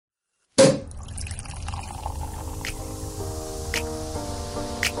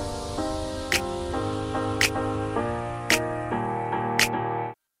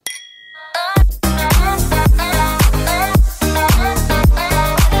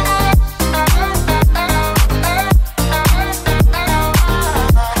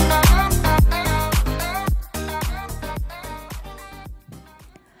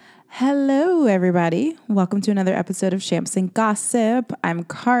everybody. Welcome to another episode of Champs and Gossip. I'm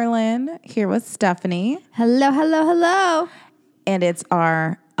Carlin, here with Stephanie. Hello, hello, hello. And it's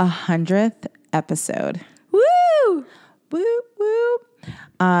our 100th episode. Woo! Woo, woo.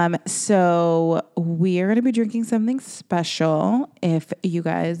 So we are going to be drinking something special. If you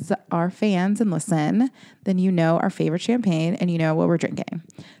guys are fans and listen, then you know our favorite champagne and you know what we're drinking.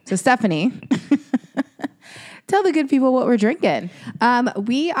 So Stephanie, tell the good people what we're drinking.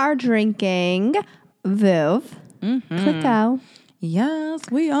 We are drinking Veuve Clicquot, Yes,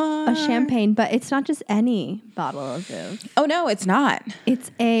 we are. a champagne, but it's not just any bottle of Veuve. Oh, no, it's not. It's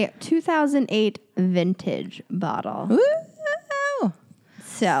a 2008 vintage bottle. Woo!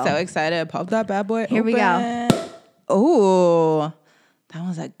 So Excited. Pop that bad boy Here we go. Oh, that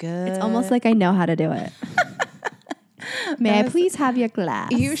was a good. it's almost like I know how to do it. May I please have your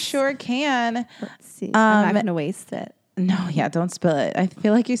glass? You sure can. Let's see. I'm not going to waste it. No, yeah, don't spill it. I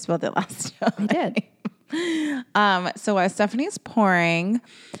feel like you spilled it last time. I did. So while Stephanie's pouring,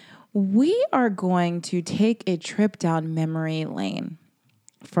 we are going to take a trip down memory lane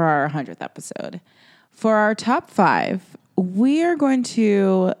for our 100th episode. For our top 5, we are going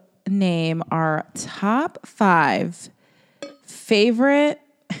to name our top 5 favorite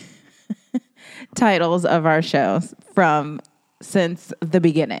titles of our shows since the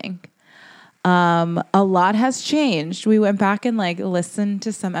beginning. A lot has changed. We went back and listened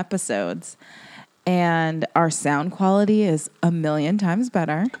to some episodes, and our sound quality is a million times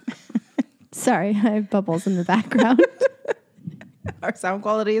better. Sorry, I have bubbles in the background. Our sound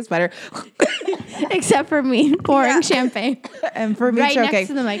quality is better. Except for me pouring champagne. And for me right choking. next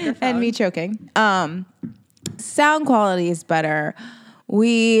to the microphone. And me choking. Sound quality is better.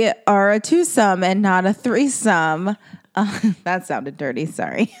 We are a twosome and not a threesome. That sounded dirty.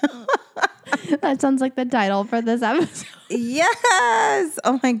 Sorry. That sounds like the title for this episode. Yes.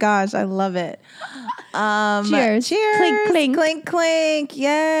 Oh my gosh. I love it. Cheers. Cheers. Clink, clink. Clink, clink.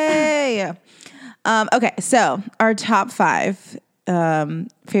 Yay. Okay. So our top 5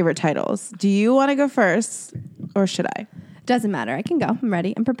 favorite titles. Do you want to go first or should I? Doesn't matter. I can go. I'm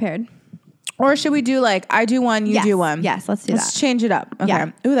ready. I'm prepared. Or should we do I do one, you Yes. do one? Yes, let's do Let's that. change it up. Okay.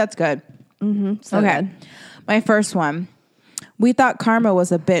 Yeah. Ooh, that's good. So Okay. good. My first one. We thought Karma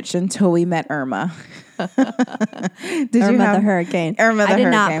was a bitch until we met Irma. Did Irma you have the hurricane. Irma the I did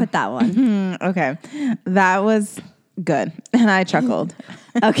not hurricane. put that one. Okay. That was good. And I chuckled.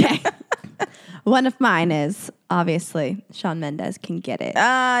 Okay. One of mine is obviously Shawn Mendes can get it.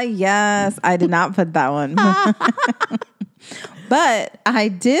 Yes. I did not put that one. But I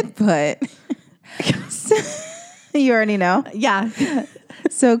did put you already know. Yeah.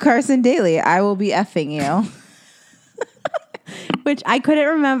 So Carson Daly, I will be effing you. Which I couldn't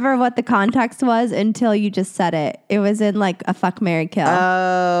remember what the context was until you just said it. It was in a fuck, marry, kill.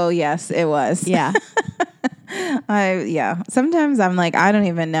 Oh, yes, it was. Yeah. Sometimes I'm I don't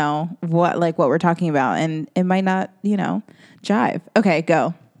even know what we're talking about, and it might not, jive. Okay,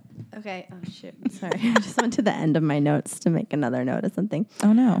 go. Okay. Oh, shit. Sorry. I just went to the end of my notes to make another note of something.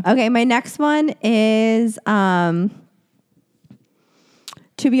 Oh no. Okay. My next one is, to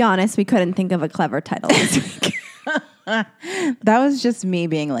be honest, we couldn't think of a clever title this week. That was just me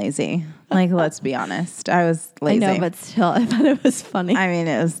being lazy. Let's be honest. I was lazy. I know, but still, I thought it was funny. I mean,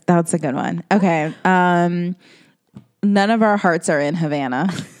 that's a good one. Okay. None of our hearts are in Havana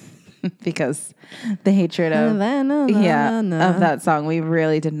because the hatred of Havana, of that song, we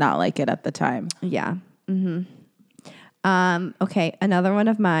really did not like it at the time. Yeah. Mm-hmm. Okay. Another one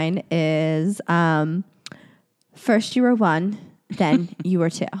of mine is first you were 1, then you were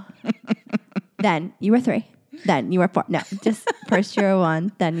 2, then you were 3. Then you were 4. No, just first you were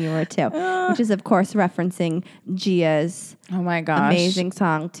 1, then you were 2. Which is, of course, referencing Gia's Oh my gosh. amazing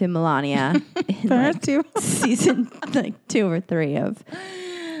song to Melania in season 2 or 3 of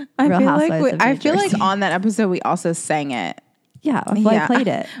Real Housewives of New I feel like Jersey. on that episode we also sang it. Yeah, I played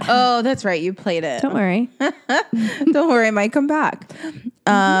it. Oh, that's right. You played it. Don't worry. Don't worry, it might come back.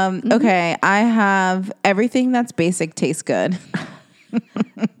 Okay, I have everything that's basic tastes good.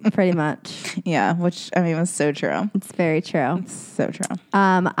 Pretty much. Yeah, which I mean was so true. It's very true. So true.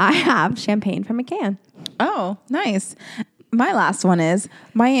 I have champagne from a can. Oh, nice. My last one is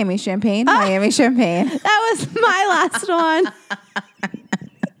Miami champagne. Miami champagne. That was my last one.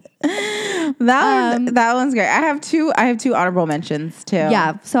 That one's great. I have two honorable mentions too.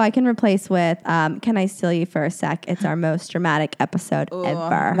 Yeah, so I can replace with Can I Steal You for a Sec? It's our most dramatic episode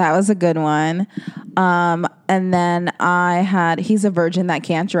ever. That was a good one. And then I had He's a Virgin That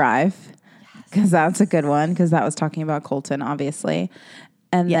Can't Drive, because that's a good one, because that was talking about Colton, obviously.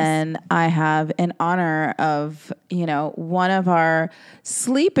 And Yes. then I have, in honor of, one of our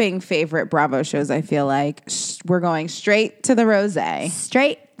sleeping favorite Bravo shows, I feel like, we're going straight to the rosé.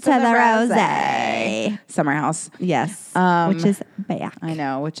 Straight to the rosé. Summer House. Yes. Which is back. I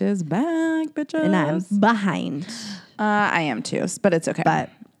know, which is back, bitches. And I'm behind. I am too, but it's okay. But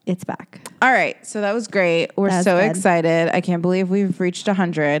it's back. All right, so that was great. We're That was so good. excited. I can't believe we've reached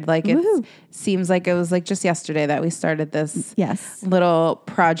 100. Like it Woohoo. seems like it was like just yesterday that we started this Yes. little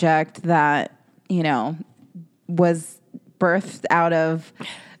project that, was birthed out of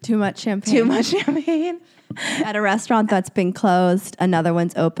Too much champagne. too much champagne. At a restaurant that's been closed, another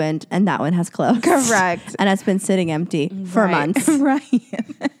one's opened, and that one has closed. Correct. And it's been sitting empty for Right. months. Right.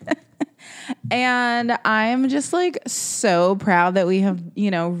 And I'm just like so proud that we have,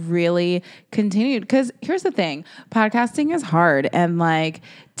 really continued. Because here's the thing, podcasting is hard. And like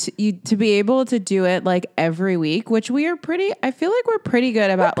to be able to do it like every week, which I feel like we're pretty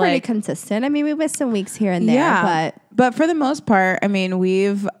good about Pretty like. consistent. I mean, we missed some weeks here and there, But for the most part, I mean,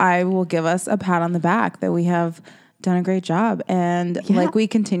 I will give us a pat on the back that we have done a great job. And like we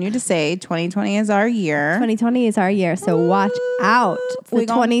continue to say, 2020 is our year. 2020 is our year, so watch out. It's the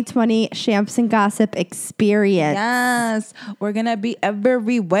 2020 Champs and Gossip experience. Yes, we're gonna be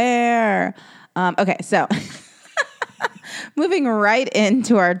everywhere. Okay, so moving right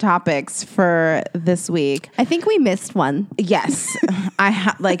into our topics for this week. I think we missed one. Yes,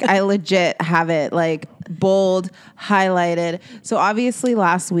 I legit have it like bold, highlighted. So obviously,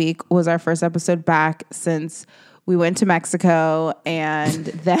 last week was our first episode back since we went to Mexico, and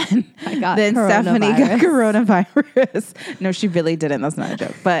then Stephanie got coronavirus. No, she really didn't. That's not a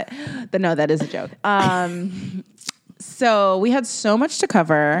joke. But no, that is a joke. So we had so much to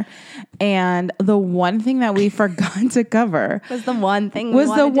cover, and the one thing that we forgot to cover Was the one thing we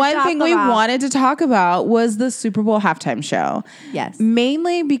wanted to talk about was the Super Bowl halftime show. Yes.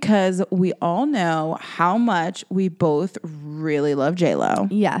 Mainly because we all know how much we both really love J-Lo.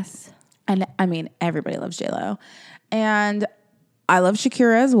 Yes. And I mean, everybody loves J-Lo. And I love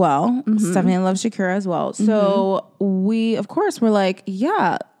Shakira as well. Stephanie loves Shakira as well. So we, of course, were like,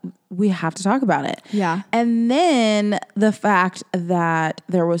 yeah, we have to talk about it. Yeah. And then the fact that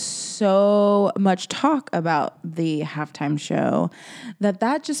there was so much talk about the halftime show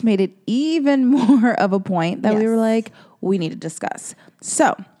that just made it even more of a point that we were like, we need to discuss.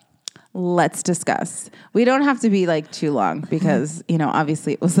 So let's discuss. We don't have to be like too long because,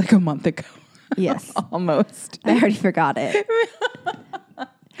 obviously it was like a month ago. Yes. Almost. I already forgot it.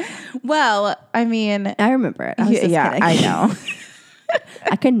 Well, I mean, I remember it. I was just kidding. I know.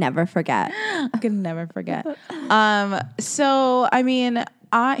 I could never forget. I could never forget. So, I mean,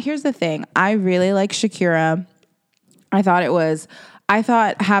 here's the thing. I really like Shakira. I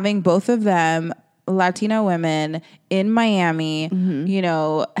thought having both of them, Latino women in Miami,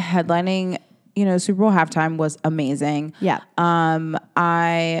 headlining, Super Bowl halftime was amazing. Yeah.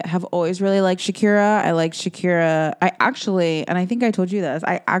 I have always really liked Shakira. I like Shakira. And I think I told you this,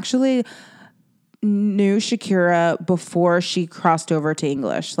 I actually knew Shakira before she crossed over to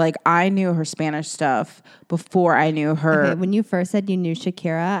English. Like I knew her Spanish stuff before I knew her. Okay, when you first said you knew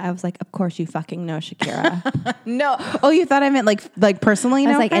Shakira, I was like, of course you fucking know Shakira. No. Oh, you thought I meant like personally? I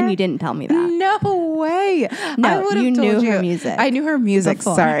was like, her? and you didn't tell me that. No way. No, I would have you told knew her music. I knew her music.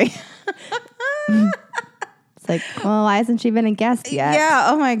 Before. Sorry. It's like, well, why hasn't she been a guest yet?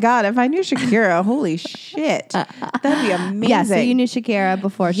 Yeah. Oh my God. If I knew Shakira, holy shit, that'd be amazing. Yeah, so you knew Shakira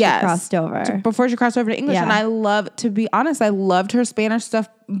before she crossed over. Before she crossed over to English. Yeah. And to be honest, I loved her Spanish stuff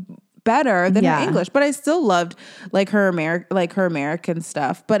better than her English, but I still loved her American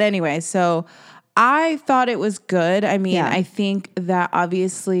stuff. But anyway, so I thought it was good. I mean, I think that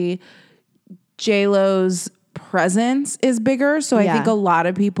obviously J-Lo's presence is bigger. So I think a lot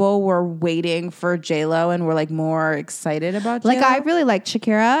of people were waiting for J-Lo and were like more excited about J-Lo. Like I really liked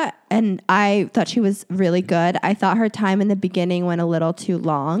Shakira and I thought she was really good. I thought her time in the beginning went a little too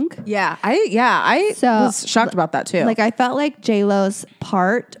long. I was shocked about that too. Like I felt like J-Lo's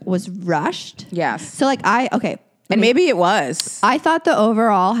part was rushed. Yes. So like and maybe it was. I thought the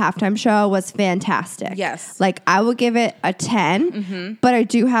overall halftime show was fantastic. Yes. Like I would give it a 10, but I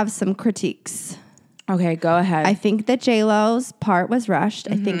do have some critiques. Okay, go ahead. I think that J-Lo's part was rushed.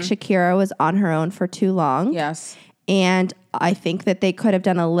 I think Shakira was on her own for too long. Yes. And I think that they could have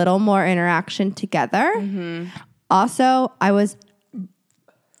done a little more interaction together. Also, I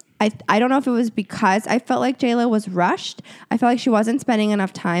don't know if it was because I felt like J-Lo was rushed. I felt like she wasn't spending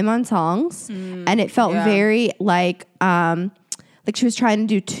enough time on songs. And it felt very like she was trying to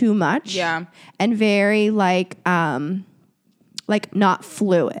do too much. Yeah. And very like like not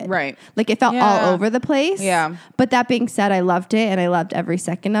fluid. Right. Like it felt Yeah. all over the place. Yeah. But that being said, I loved it and I loved every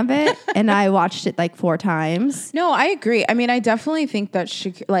second of it. And I watched it like 4 times. No, I agree. I mean, I definitely think that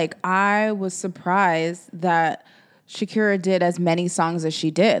I was surprised that Shakira did as many songs as she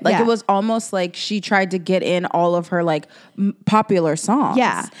did. Like Yeah. it was almost like she tried to get in all of her like popular songs.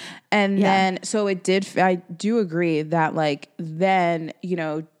 Yeah. And Yeah. then so it did. I do agree that like then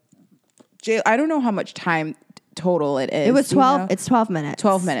I don't know how much time total it is. It was Do you 12. know? It's 12 minutes.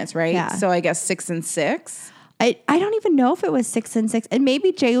 12 minutes, right? Yeah. So I guess 6 and 6. I don't even know if it was 6 and 6. And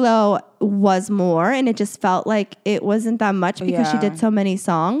maybe J-Lo was more and it just felt like it wasn't that much because she Yeah. did so many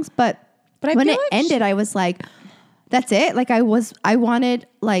songs. But I when feel it like ended, I was like, that's it. Like I wanted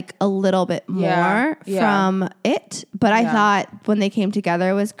like a little bit more Yeah. Yeah. from it. But I Yeah. thought when they came together,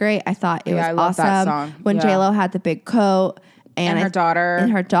 it was great. I thought it Yeah, I was love that awesome. song. When Yeah. J-Lo had the big coat. And her daughter. And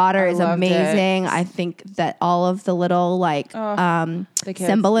her daughter I is loved it. amazing. I think that all of the little like The kids.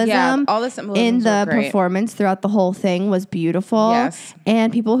 symbolism, Yeah, all the symbolisms in the were great. performance throughout the whole thing was beautiful. Yes.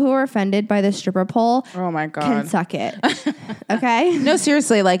 And people who were offended by the stripper pole Oh my can God. suck it. Okay? No,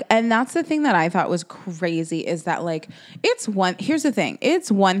 seriously, like, and that's the thing that I thought was crazy is that, like, here's the thing. It's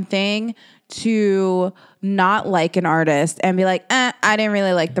one thing to not like an artist and be like, I didn't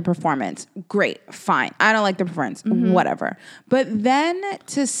really like the performance. Great, fine. I don't like the performance, whatever. But then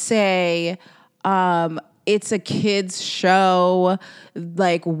to say, it's a kid's show,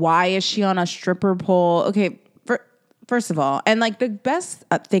 like, why is she on a stripper pole? Okay, first of all, and like the best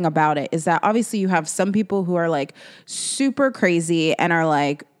thing about it is that obviously you have some people who are like super crazy and are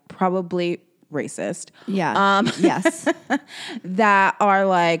like probably racist. Yeah. Yes. That are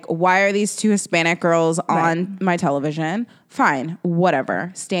like, why are these 2 Hispanic girls on my television? Fine,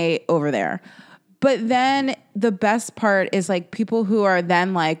 whatever. Stay over there. But then the best part is like people who are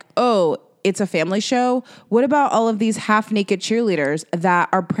then like, oh, it's a family show. What about all of these half naked cheerleaders that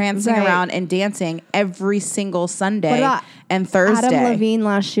are prancing Right. around and dancing every single What Sunday about and Thursday? Adam Levine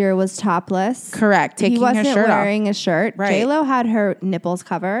last year was topless. Correct. Taking he wasn't his shirt wearing a shirt. Right. J-Lo had her nipples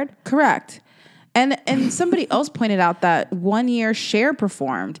covered. Correct. And somebody else pointed out that 1 year Cher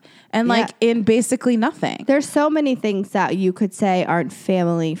performed and like in basically nothing. There's so many things that you could say aren't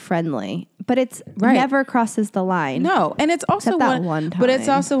family friendly, but it's Right. never crosses the line. No, and it's also Except that one but it's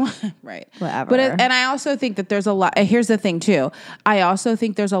time. also right. Whatever. But and I also think that there's a lot. Here's the thing too. I also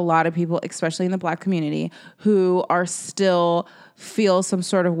think there's a lot of people, especially in the Black community, who are still feel some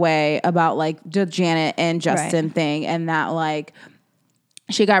sort of way about like the Janet and Justin thing, and that like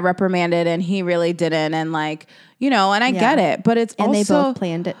she got reprimanded and he really didn't, and like and I get it, but it's And also they both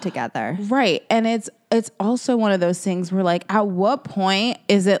planned it together. right, and it's also one of those things where like at what point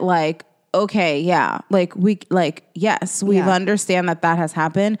is it like, okay, yeah, like yes, we Yeah. understand that has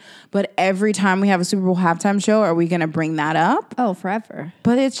happened, but every time we have a Super Bowl halftime show, are we going to bring that up? Oh, forever.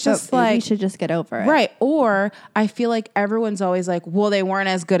 But it's just But we like, should just get over it. right. Or I feel like everyone's always like, well, they weren't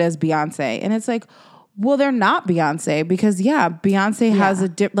as good as Beyonce. And it's like, well, they're not Beyonce because Beyonce has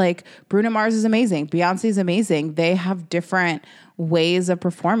like Bruno Mars is amazing. Beyonce is amazing. They have different ways of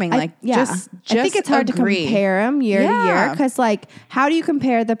performing. Like, just I think it's hard agree. to compare them year to year Yeah. because, like, how do you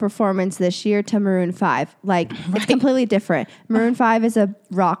compare the performance this year to Maroon 5? Like, it's completely different. Maroon 5 is a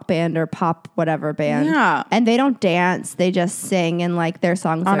rock band or pop whatever band. Yeah. And they don't dance. They just sing and, like, their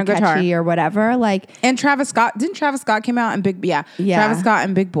songs On are a guitar. catchy or whatever. Like, And Travis Scott came out and Yeah. Travis Scott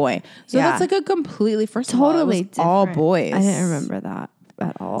and Big Boy. So Yeah. that's like a completely first of all, it totally was all different. boys. I didn't remember that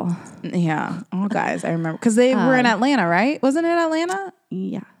at all. Yeah, all guys. I remember because they were in Atlanta, right? Wasn't it Atlanta?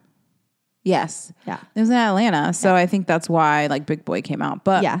 Yeah. Yes. Yeah. It was in Atlanta, so I think that's why like Big Boy came out.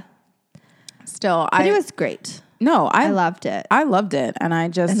 But Yeah. still, But it was great. I loved it. I loved it, and I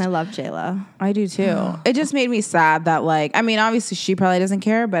love J-Lo. I do too. It just made me sad that like, I mean, obviously she probably doesn't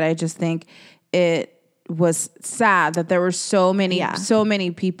care, but I just think it was sad that there were so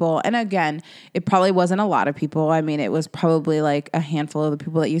many people. And again, it probably wasn't a lot of people. I mean, it was probably like a handful of the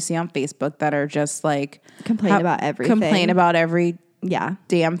people that you see on Facebook that are just like Complain about everything. Complain about every Yeah.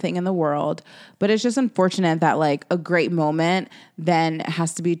 damn thing in the world. But it's just unfortunate that like a great moment then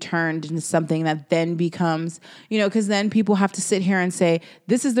has to be turned into something that then becomes, because then people have to sit here and say,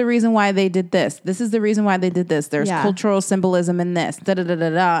 this is the reason why they did this. This is the reason why they did this. There's cultural symbolism in this. Da da da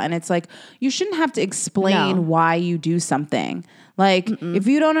da da. And it's like, you shouldn't have to explain why you do something. Like, if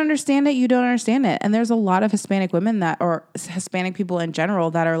you don't understand it, you don't understand it. And there's a lot of Hispanic women or Hispanic people in general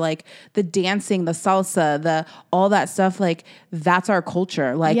that are like the dancing, the salsa, all that stuff. Like, that's our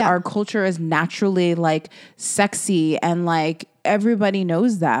culture. Like, our culture is naturally like sexy and like everybody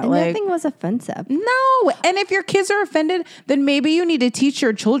knows that. And like, nothing was offensive. no. And if your kids are offended, then maybe you need to teach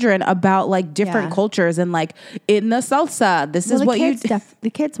your children about like different cultures and like in the salsa, this is what you do. The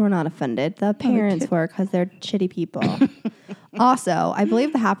kids were not offended. The parents were because they're shitty people. Also, I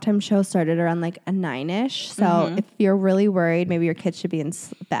believe the halftime show started around like a 9-ish. So if you're really worried, maybe your kids should be in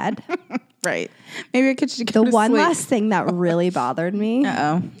bed. Right. Maybe your kids should go The to one sleep. last thing that really bothered me.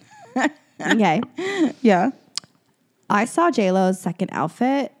 Uh-oh. Okay. Yeah. I saw JLo's second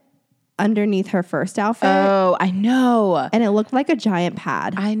outfit underneath her first outfit. Oh, I know. And it looked like a giant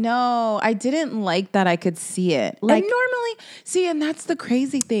pad. I know. I didn't like that I could see it. Like- and normally, and that's the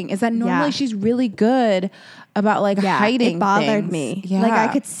crazy thing is that normally she's really good about like hiding it bothered things. me. Yeah. Like I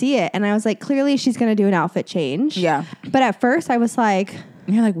could see it. And I was like, clearly she's going to do an outfit change. Yeah. But at first I was like,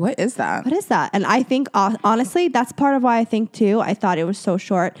 And you're like, what is that? what is that? And I think, honestly, that's part of why I think too, I thought it was so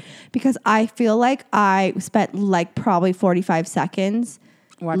short because I feel like I spent like probably 45 seconds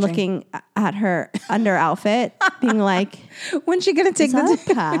looking at her under outfit, being like, When's she going to take is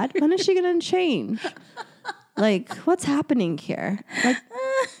that a pad? When is she going to change? Like, what's happening here? Like,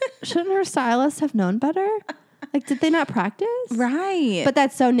 shouldn't her stylist have known better? Like, did they not practice? Right. But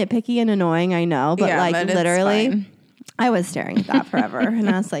that's so nitpicky and annoying, I know. But like, but it's literally, fine. I was staring at that forever. And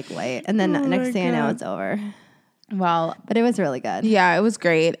I was like, wait. And then next my thing I know, God. it's over. Well, But it was really good. yeah, it was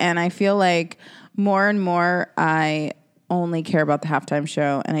great. And I feel like more and more I only care about the halftime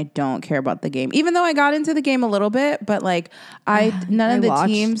show and I don't care about the game. Even though I got into the game a little bit, but like none of the watched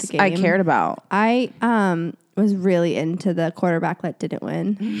teams the I game. cared about. I was really into the quarterback that didn't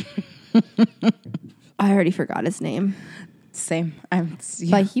win. I already forgot his name. Same.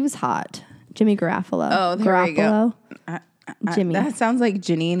 But he was hot. Jimmy Garofalo. Oh, there we go. Jimmy. That sounds like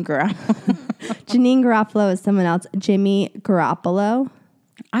Janine Garofalo. Janine Garofalo is someone else. Jimmy Garoppolo.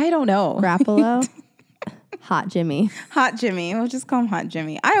 I don't know. Garoppolo. Hot Jimmy. Hot Jimmy. We'll just call him Hot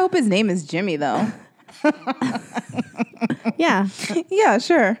Jimmy. I hope his name is Jimmy though. Yeah. Yeah,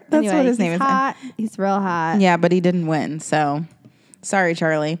 sure. That's Anyway, what his name he's is. hot. He's real hot. Yeah, but he didn't win. So sorry,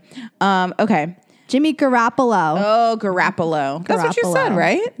 Charlie. Okay. Jimmy Garoppolo. Oh, Garoppolo. That's what you said, Garoppolo.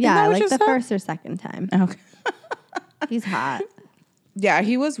 right? Isn't Yeah, that what like you the said? first or second time. Okay. He's hot. Yeah,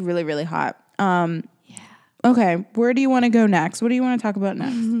 he was really, really hot. Okay, where do you want to go next? What do you want to talk about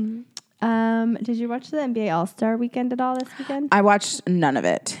next? Did you watch the NBA All-Star weekend at all this weekend? I watched none of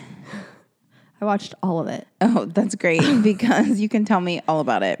it. I watched all of it. Oh, that's great because you can tell me all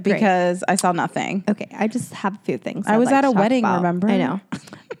about it because I saw nothing. Okay, I just have a few things. I I'd was like at to a talk wedding, about. remember? I know.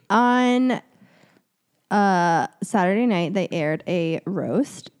 On Saturday night, they aired a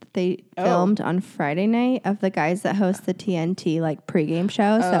roast that they filmed on Friday night of the guys that host the TNT like pregame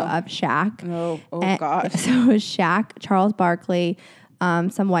show. So of Shaq. Oh And God. So it was Shaq, Charles Barkley,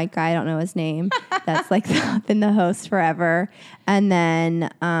 some white guy, I don't know his name, that's like been the host forever. And then,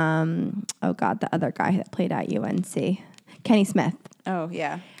 the other guy that played at UNC, Kenny Smith. Oh,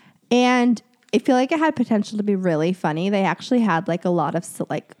 yeah. And I feel like it had potential to be really funny. They actually had like a lot of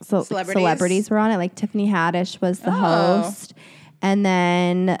celebrities were on it. Like Tiffany Haddish was the host. And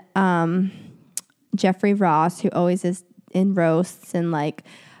then Jeffrey Ross, who always is in roasts, and like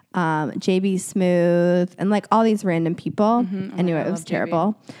JB Smooth and like all these random people. Anyway, it was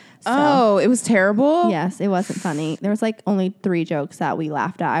terrible. So, It was terrible? yes, it wasn't funny. There was like only 3 jokes that we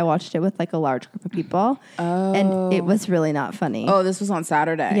laughed at. I watched it with like a large group of people. And it was really not funny. Oh, this was on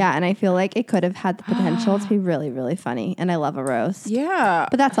Saturday. Yeah, and I feel like it could have had the potential to be really, really funny. And I love a roast. Yeah.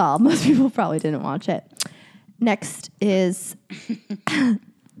 But that's all. Most people probably didn't watch it. Next is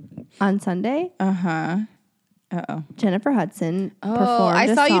on Sunday. Uh-oh. Jennifer Hudson performed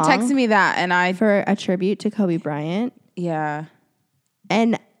I saw you song texting me that and I for a tribute to Kobe Bryant. yeah.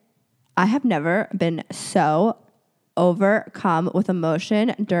 And I have never been so overcome with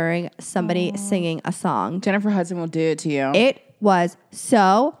emotion during somebody singing a song. Jennifer Hudson will do it to you. It was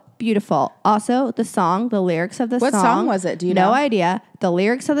so beautiful. Also, the lyrics of the song. What song was it? Do you know? No idea. The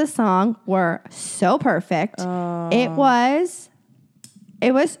lyrics of the song were so perfect. It was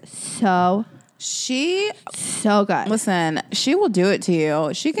so good. Listen, she will do it to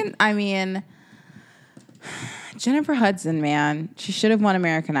you. She can, Jennifer Hudson, man, she should have won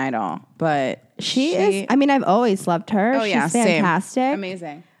American Idol, but She is, I've always loved her. Oh, yeah, She's same. fantastic.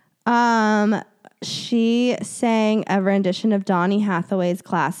 Amazing. she sang a rendition of Donny Hathaway's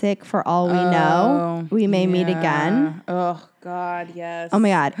classic "For All We Know." We may meet again. Oh God, yes. Oh my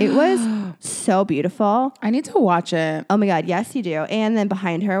God, it was so beautiful. I need to watch it. Oh my God, yes, you do. And then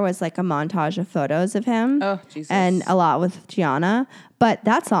behind her was like a montage of photos of him. Oh Jesus, and a lot with Gianna. But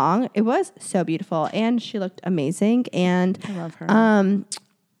that song, it was so beautiful, and she looked amazing. And I love her.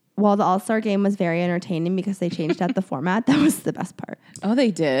 while the All-Star game was very entertaining because they changed out the format, that was the best part. Oh, they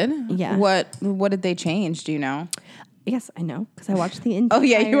did. Yeah. What did they change? Do you know? Yes, I know because I watched the entire. Oh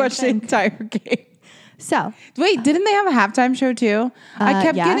yeah, you watched thing. the entire game. So Wait, didn't they have a halftime show too? I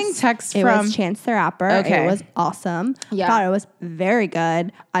kept yes, getting texts it from. was Chance the Rapper. Okay. It was awesome. Yeah. Thought it was very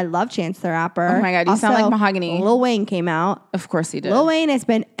good. I love Chance the Rapper. Oh my God, you sound like Mahogany. Lil Wayne came out. Of course he did. Lil Wayne has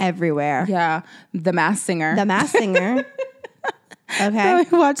been everywhere. Yeah, the Masked Singer. The Masked Singer. Okay.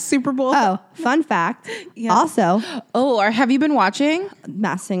 I watched Super Bowl. Oh, fun fact. Yeah. Also, Have you been watching?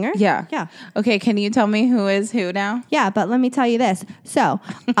 Masked Singer. Yeah. Yeah. Okay, can you tell me who is who now? Yeah, but let me tell you this. So,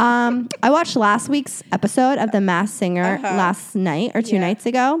 I watched last week's episode of The Masked Singer last night or 2 nights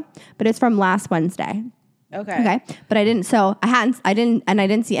ago, but it's from last Wednesday. Okay. Okay. But I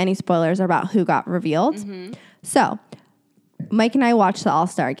didn't see any spoilers about who got revealed. Mm-hmm. So, Mike and I watched the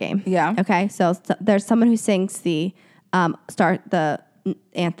All-Star game. Yeah. Okay. So there's someone who sings the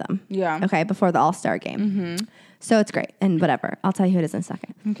anthem. Yeah. Okay. Before the All-Star game. Mm-hmm. So it's great. And whatever. I'll tell you who it is in a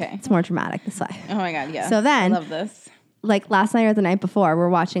second. Okay. It's more dramatic this way. Oh my God, yeah. So then- I love this. Like last night or the night before, we're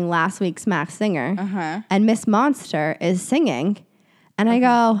watching last week's Masked Singer. And Miss Monster is singing. And I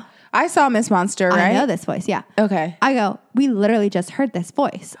go, I saw Miss Monster, right? I know this voice. Yeah. Okay. I go, we literally just heard this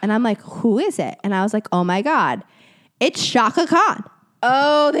voice. And I'm like, who is it? And I was like, oh my God, it's Shaka Khan.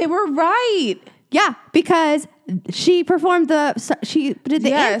 Oh, they were right. Yeah, because she performed she did the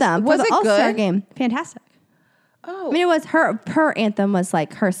Yes. anthem Was for the it All-Star good? game. Fantastic. Oh. I mean, it was her anthem was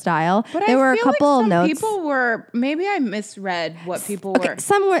like her style. But there I were a feel couple like of some notes. people were, maybe I misread what people Okay, were.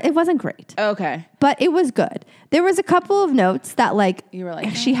 some were, it wasn't great, Okay. but it was good. There was a couple of notes that like You were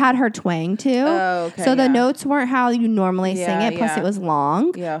like, she had her twang too. Oh, okay, so the yeah. notes weren't how you normally sing Yeah, it. Plus, yeah. it was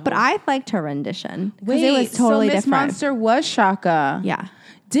long. Yeah. But I liked her rendition because Wait, it was totally so Miss different. Monster was Shaka. Yeah.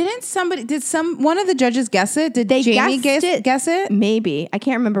 Did one of the judges guess it? Did Jamie guess it? Maybe. I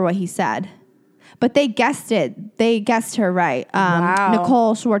can't remember what he said. But they guessed it. They guessed her right. Wow.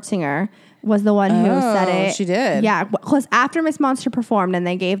 Nicole Schwarzinger was the one who said it. She did. Yeah. Because after Miss Monster performed and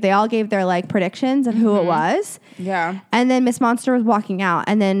they all gave their like predictions of who it was. Yeah. And then Miss Monster was walking out.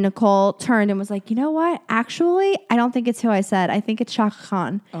 And then Nicole turned and was like, you know what? Actually, I don't think it's who I said. I think it's Shaka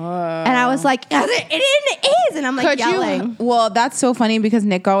Khan. And I was like, it is. And I'm like yelling. Well, that's so funny because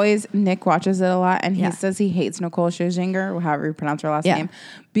Nick watches it a lot and he Yeah. says he hates Nicole Scherzinger, or however you pronounce her last Yeah. name,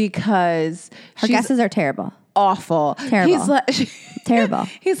 because Her she's guesses are terrible. awful. Terrible. He's like, Terrible.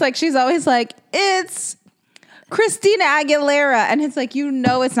 He's like, she's always like, it's Christina Aguilera. And it's like,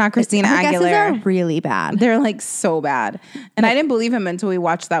 it's not Christina Her guesses Aguilera. are really bad. They're like so bad. And I didn't believe him until we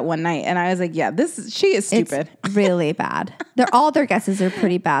watched that one night. And I was like, yeah, she is stupid. It's really bad. All their guesses are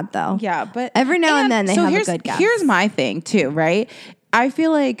pretty bad though. Yeah, but every now and then they have a good guess. Here's my thing too, right? I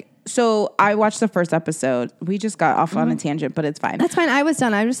feel like, so I watched the first episode. We just got off on a tangent, but it's fine. That's fine. I was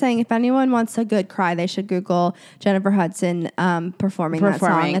done. I was just saying if anyone wants a good cry, they should Google Jennifer Hudson performing that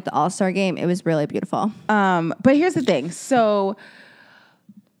song at the All-Star game. It was really beautiful. But here's the thing. So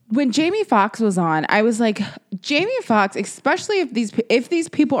when Jamie Foxx was on, I was like, Jamie Foxx, especially if these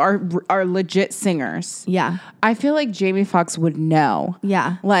people are legit singers. Yeah. I feel like Jamie Foxx would know.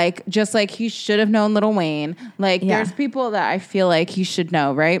 Yeah. Like, just like he should have known Lil Wayne. Like, Yeah. there's people that I feel like he should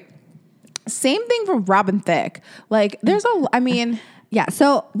know, right? Same thing for Robin Thicke. Like, Yeah.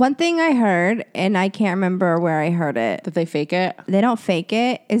 So one thing I heard, and I can't remember where I heard it, that they fake it. they don't fake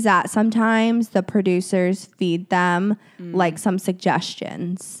it, is that sometimes the producers feed them like some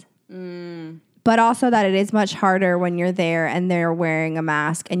suggestions. But also that it is much harder when you're there and they're wearing a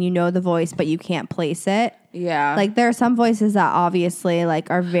mask and you know the voice, but you can't place it. Yeah. Like there are some voices that obviously like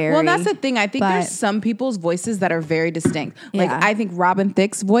are very. Well, that's the thing. I think there's but- some people's voices that are very distinct. Like, Yeah. I think Robin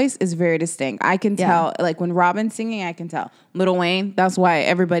Thicke's voice is very distinct. I can Yeah. tell, like, when Robin's singing, I can tell. Lil Wayne, that's why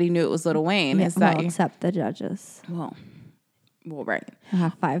everybody knew it was Lil Wayne. Yeah, Is that well, except the judges well, right. who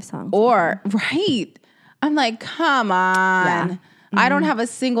have 5 songs. Or, right. I'm like, come on. Yeah. I don't have a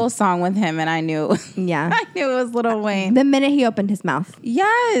single song with him, and I knew Yeah. I knew it was Lil Wayne. The minute he opened his mouth,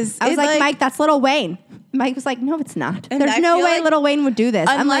 Yes. I was It, like, Mike, that's Lil Wayne. Mike was like, no, it's not. And There's I no feel way like Lil Wayne would do this.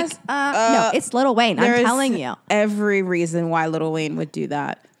 I'm like, unless- no, it's Lil Wayne. I'm there is telling you. every reason why Lil Wayne would do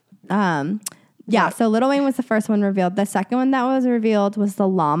that. Yeah, so Lil Wayne was the first one revealed. The second one that was revealed was the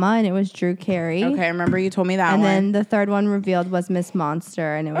llama, and it was Drew Carey. Okay, I remember you told me that And one. then the third one revealed was Miss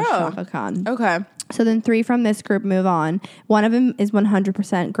Monster, and it was Shaka Khan. Okay. So then 3 from this group move on. One of them is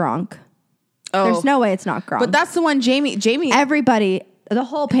 100% Gronk. Oh. There's no way it's not Gronk. But that's the one Jamie. Everybody, the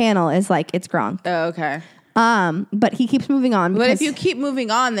whole panel is like, it's Gronk. Oh, okay. But he keeps moving on. But if you keep moving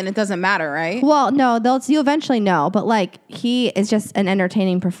on, then it doesn't matter, right? Well, no, you'll eventually know. But like, he is just an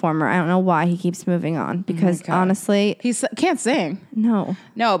entertaining performer. I don't know why he keeps moving on because honestly, He can't sing. no,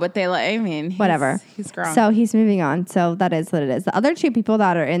 But whatever. He's grown. So he's moving on. So that is what it is. The other 2 people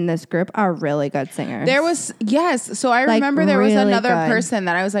that are in this group are really good singers. There was, yes. So I remember there was another person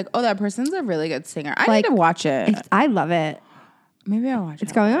that I was like, oh, that person's a really good singer. I need to watch it. I love it. Maybe I'll watch it.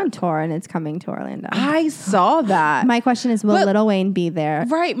 It's going on tour and it's coming to Orlando. I saw that. My question is, will Lil Wayne be there?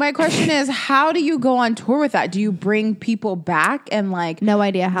 Right. My question is, how do you go on tour with that? Do you bring people back and like No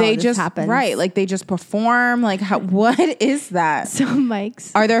idea how they this just happens. Right. Like they just perform? Like what is that? So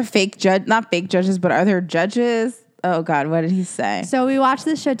Mike's. Are there not fake judges, but are there judges? Oh God, what did he say? So we watched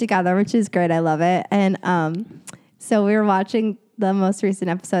this show together, which is great. I love it. And so we were watching the most recent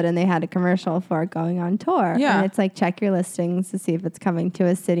episode and they had a commercial for going on tour. Yeah. And it's like, check your listings to see if it's coming to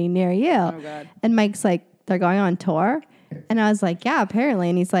a city near you. Oh God. And Mike's like, they're going on tour? And I was like, yeah, apparently.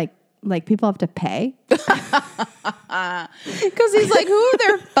 And he's like people have to pay? Because he's like, who in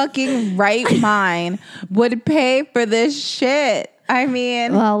their fucking right mind would pay for this shit? I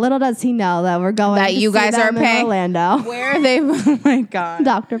mean, Well, little does he know that we're going that to you see guys them are in paying. Orlando. Where are they? Oh my God.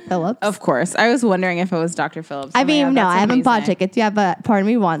 Dr. Phillips. Of course. I was wondering if it was Dr. Phillips. I Oh my mean, God, no, that's I haven't bought amazing. tickets yet, but part of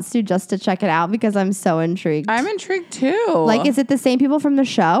me wants to just to check it out because I'm so intrigued. I'm intrigued too. Like, is it the same people from the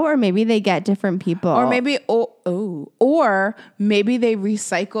show, or maybe they get different people? or maybe or maybe they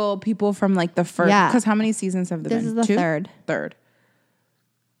recycle people from like the first. Yeah. Because how many seasons have there This been? is the 2? third. Third.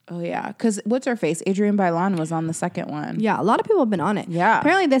 Oh yeah. Because what's her face? Adrienne Bailon was on the second one. Yeah, a lot of people have been on it. Yeah.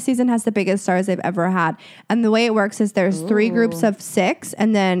 Apparently, this season has the biggest stars they've ever had. And the way it works is there's 3 groups of 6,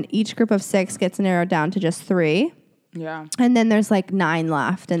 and then each group of 6 gets narrowed down to just 3. Yeah. And then there's like 9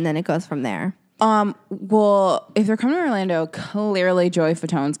 left, and then it goes from there. Well, if they're coming to Orlando, clearly Joey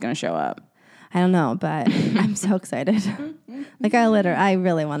Fatone's going to show up. I don't know, but I'm so excited. Like, I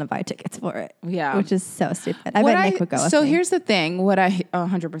really want to buy tickets for it. Yeah. Which is so stupid. I bet Nick would go with So me. here's the thing.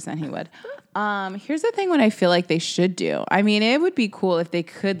 100% he would. Here's the thing what I feel like they should do. I mean, it would be cool if they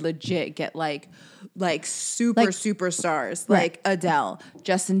could legit get like superstars, like Adele,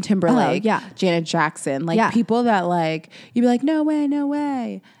 Justin Timberlake, yeah. Janet Jackson, like people that like, you'd be like, no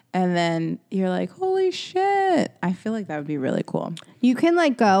way. And then you're like, holy shit. I feel like that would be really cool. You can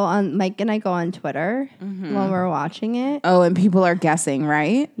like go on, Mike and I go on Twitter when we're watching it. Oh, and people are guessing,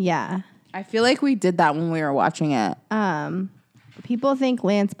 right? Yeah. I feel like we did that when we were watching it. People think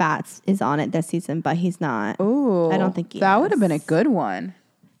Lance Batts is on it this season, but he's not. Oh, I don't think he that is. would have been a good one.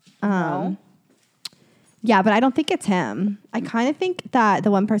 No? Yeah, but I don't think it's him. I kind of think that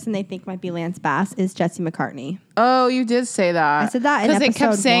the one person they think might be Lance Bass is Jesse McCartney. Oh, you did say that. I said that in because it kept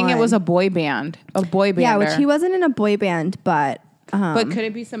episode saying it 1. was a boy band, Yeah, which he wasn't in a boy band, but But could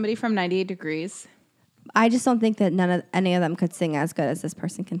it be somebody from 98 Degrees? I just don't think that any of them could sing as good as this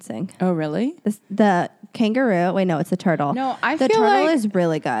person can sing. Oh, really? The kangaroo. Wait, no, it's a turtle. No, the feel turtle like, is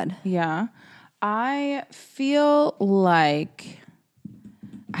really good. Yeah, I feel like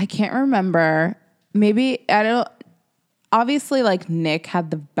I can't remember. Maybe I don't. Obviously, like Nick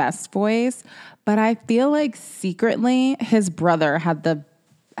had the best voice, but I feel like secretly his brother had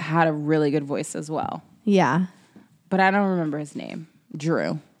a really good voice as well. Yeah. But I don't remember his name.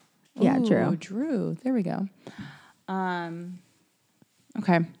 Drew. Yeah, Ooh, Drew. Drew. There we go.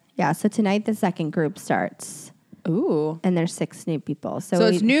 Okay. Yeah, so tonight the second group starts. Ooh. And there's 6 new people. So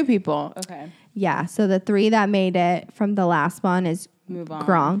it's new people. Okay. Yeah, so the 3 that made it from the last one is Move on.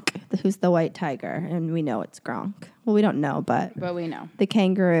 Gronk, who's the white tiger, and we know it's Gronk. Well, we don't know, but we know. the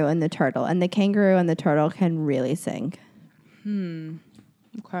kangaroo and the turtle. And the kangaroo and the turtle can really sing.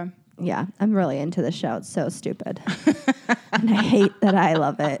 Okay. Yeah, I'm really into the show. It's so stupid. And I hate that I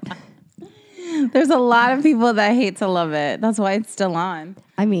love it. There's a lot of people that hate to love it. That's why it's still on.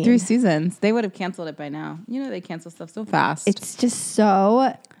 I mean, 3 seasons. They would have canceled it by now. You know they cancel stuff so fast. it's just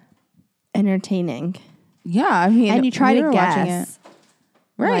so entertaining. Yeah, I mean, And you try we to were watching guess. it.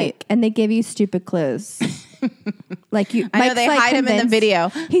 Right. Like, and they give you stupid clues. Like you, I know Mike's they like hide him in the convinced- video.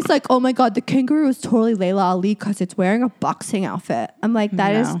 He's like, "Oh my god, the kangaroo is totally Layla Ali because it's wearing a boxing outfit." I'm like,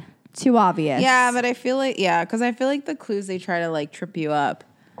 that is No. too obvious. Yeah, but I feel like, because I feel like the clues, they try to like trip you up.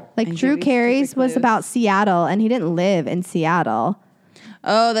 like and Drew give you Carey's stupid was clues. about Seattle, and he didn't live in Seattle.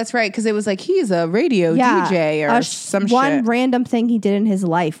 Oh, that's right. Because it was like he's a radio DJ or some one shit. random thing he did in his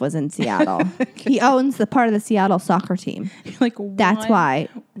life was in Seattle. He owns the part of the Seattle soccer team. Like That's why.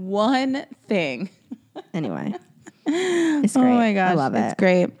 One thing. Anyway, it's great. Oh my gosh, I love it. It's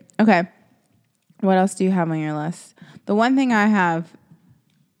great. Okay, what else do you have on your list? The one thing I have,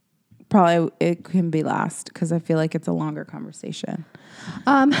 probably it can be last because I feel like it's a longer conversation.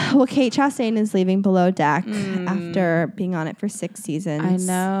 Well, Kate Chastain is leaving Below Deck after being on it for 6 seasons.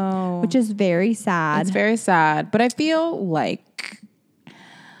 I know, which is very sad. It's very sad, but I feel like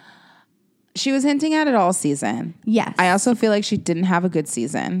she was hinting at it all season. Yes. I also feel like she didn't have a good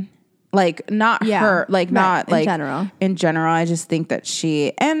season. Like not her, like right, not in like general. In general, I just think that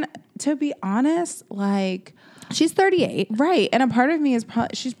and to be honest, like she's 38. right, and a part of me is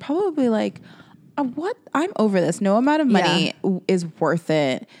she's probably like, what? I'm over this. No amount of money is worth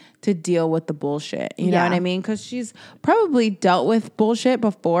it to deal with the bullshit. You know what I mean? Because she's probably dealt with bullshit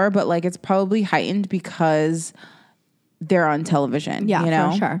before, but like it's probably heightened because they're on television. Yeah, you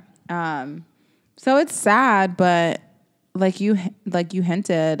know? for sure. So it's sad, but like you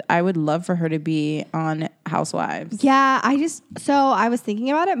hinted, I would love for her to be on Housewives. Yeah, I was thinking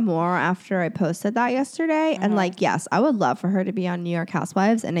about it more after I posted that yesterday. And like, yes, I would love for her to be on New York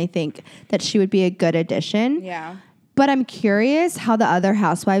Housewives. And I think that she would be a good addition. Yeah. But I'm curious how the other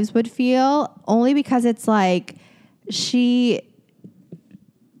housewives would feel, only because it's like she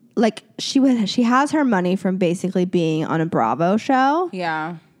has her money from basically being on a Bravo show.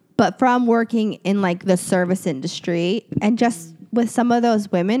 Yeah. But from working in like the service industry, and just with some of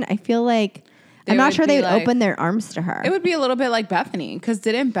those women, I feel like I'm not sure they would open their arms to her. It would be a little bit like Bethany, because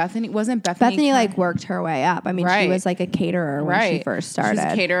wasn't Bethany like worked her way up. I mean, she was like a caterer when she first started.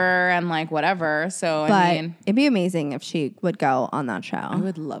 She's a caterer and like whatever. So but I mean, it'd be amazing if she would go on that show. I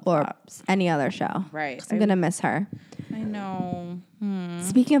would love or that. any other show. Right. 'Cause I'm gonna miss her. I know.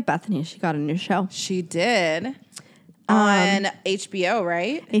 Speaking of Bethany, she got a new show. She did on HBO,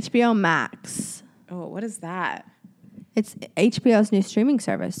 right? HBO Max. Oh, what is that? It's HBO's new streaming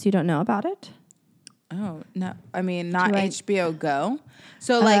service. You don't know about it? Oh, no. I mean, not Do I- HBO Go.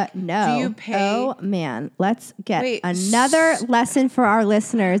 So like, no. do you pay? Oh man, let's get Wait, another lesson for our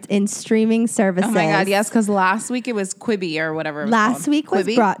listeners in streaming services. Oh my God, yes, because last week it was Quibi or whatever it was Last called. week was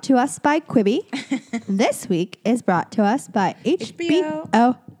Quibi? brought to us by Quibi. This week is brought to us by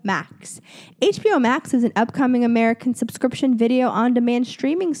HBO Max. HBO Max is an upcoming American subscription video on demand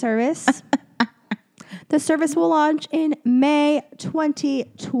streaming service. The service will launch in May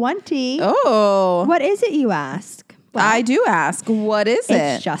 2020. Oh. What is it, you ask? Well, I do ask, what is it?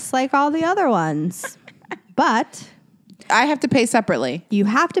 it's just like all the other ones. But I have to pay separately. you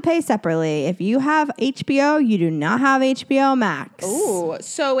have to pay separately. If you have HBO, you do not have HBO Max. Ooh.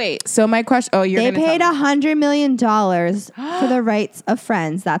 So wait. So my question. Oh, you're They going to paid $100 million for the rights of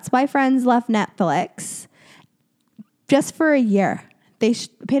Friends. That's why Friends left Netflix just for a year. They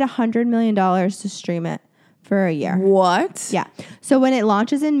paid $100 million to stream it for a year. What? Yeah. So when it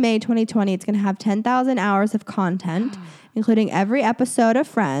launches in May 2020, it's going to have 10,000 hours of content, including every episode of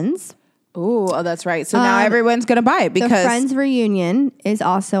Friends. Ooh, oh, that's right. So now everyone's going to buy it because The Friends reunion is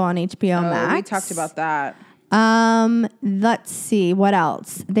also on HBO Max. we talked about that. Let's see what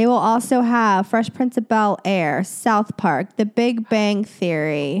else. They will also have Fresh Prince of Bel-Air, South Park, The Big Bang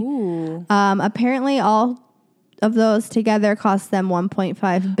Theory. Ooh. Apparently, all of those together cost them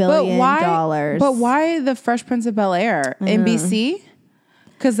 $1.5 billion. But why the Fresh Prince of Bel-Air? NBC?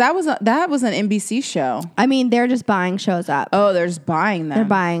 Because that was an NBC show. I mean, they're just buying shows up. Oh, they're just buying them. They're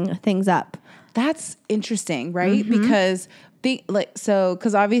buying things up. That's interesting, right? Because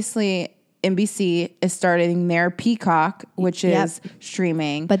because obviously NBC is starting their Peacock, which is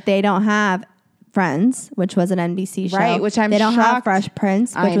streaming. But they don't have Friends, which was an NBC show. Right, which they don't have shocked. Fresh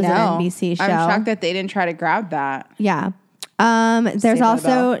Prince, which was an NBC show. I'm shocked that they didn't try to grab that. Yeah. There's that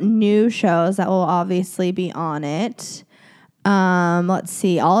also new shows that will obviously be on it. Let's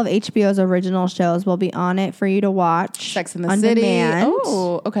see. All of HBO's original shows will be on it for you to watch. Sex and the on City. Demand.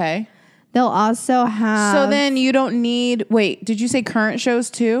 Oh, okay. They'll also have. So then you don't need. Wait, did you say current shows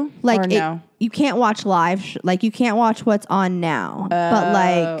too? like or no? you can't watch live. Like you can't watch what's on now. But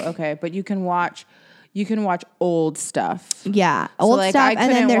like, okay, but you can watch old stuff. yeah, old like, stuff, I and then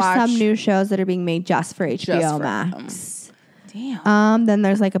couldn't there's watch some new shows that are being made just for HBO just for Max. Damn. Then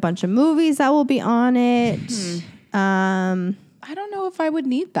there's like a bunch of movies that will be on it. I don't know if I would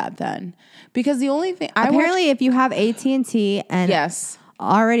need that then, because the only thing Apparently, if you have AT&T and yes,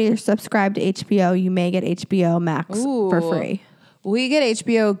 already subscribed to HBO, you may get HBO Max for free. We get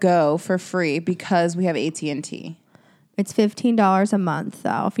HBO Go for free because we have AT&T. It's $15 a month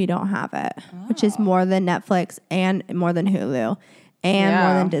though if you don't have it, which is more than Netflix and more than Hulu. and more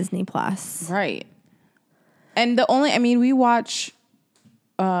Yeah. than Disney Plus. Right. And we watch,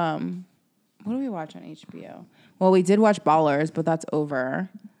 what do we watch on HBO? Well, we did watch Ballers, but that's over.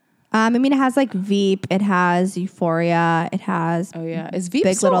 I mean, it has like Veep, it has Euphoria, it has Oh yeah. Is Veep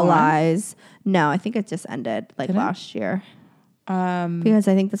Big still Little on? Lies. No, I think it just ended like Did it? last year. Because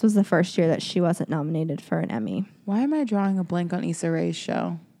I think this was the first year that she wasn't nominated for an Emmy. Why am I drawing a blank on Issa Rae's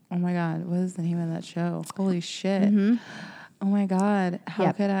show? Oh my God. What is the name of that show? Holy shit. Oh my God. How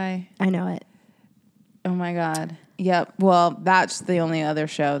Yep. could I? I know it. Oh my God. Yep. Well, that's the only other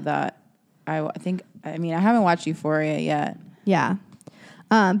show that I think, I haven't watched Euphoria yet. Yeah.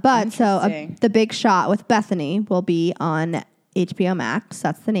 But so Interesting. The Big Shot with Bethany will be on HBO Max.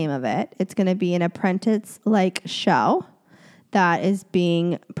 That's the name of it. It's going to be an apprentice-like show that is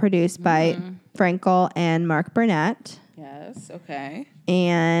being produced by Frankel and Mark Burnett. Yes. Okay.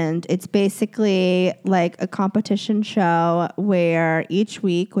 And it's basically like a competition show where each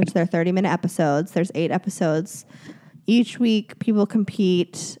week, which they're 30-minute episodes, there's 8 episodes. Each week, people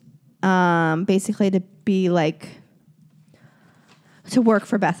compete basically to be like, to work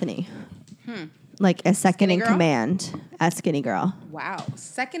for Bethany. Like a second Skinny in girl? command as Skinny Girl. Wow.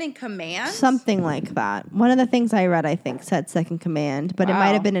 Second in command? Something like that. One of the things I read, I think, said second command, but it might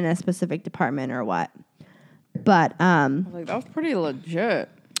Wow. have been in a specific department or what. But Like, that was pretty legit.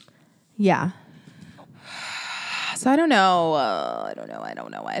 yeah. So I don't know.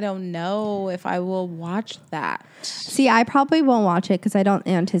 I don't know if I will watch that. See, I probably won't watch it because I don't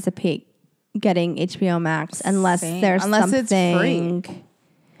anticipate getting HBO Max unless Same. there's Unless it's something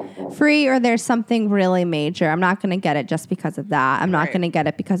free or there's something really major. I'm not going to get it just because of that. I'm not Right. going to get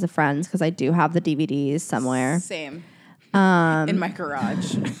it because of Friends because I do have the DVDs somewhere. Same. In my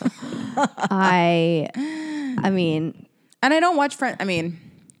garage. I mean, And I don't watch Friends.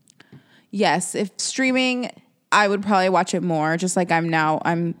 Yes, if streaming, I would probably watch it more. Just like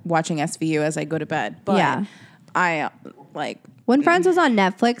I'm watching SVU as I go to bed. But Yeah. I like. when Friends was on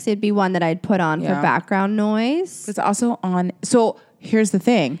Netflix, it'd be one that I'd put on for Yeah. background noise. It's also on. So here's the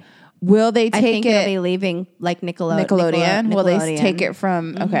thing: will they I take think it'll it be leaving like Nickelodeon? Will they take it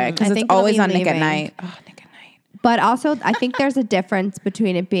from? Okay, because I it's think it'll always be on Nick at leaving. Night. Oh, Nick at Night. But also, I think there's a difference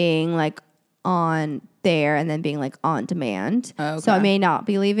between it being like on there and then being like on demand. Oh, So okay. it may not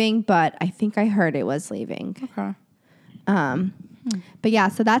be leaving, but I think I heard it was leaving. Okay. But yeah,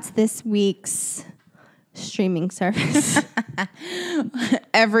 so that's this week's streaming service.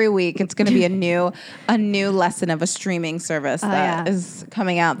 Every week, it's going to be a new lesson of a streaming service that yeah. is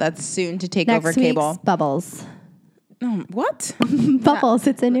coming out. That's soon to take Next over week's cable. Bubbles. What? Bubbles,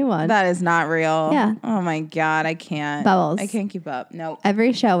 it's a new one. That is not real. Yeah. Oh my God, I can't. Bubbles. I can't keep up. No.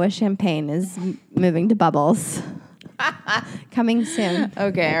 Every show with champagne is moving to Bubbles. Coming soon.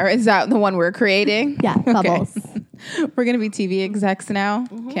 Okay, or is that the one we're creating? Yeah, Okay. Bubbles. We're gonna be TV execs now.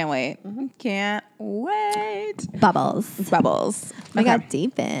 Can't wait. Can't wait. Bubbles. Bubbles. I got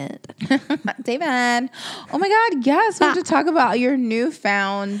David. David. Oh my God, yes. We have to talk about your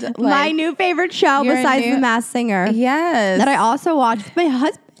newfound My new favorite show your besides new- The Masked Singer. Yes. That I also watched with my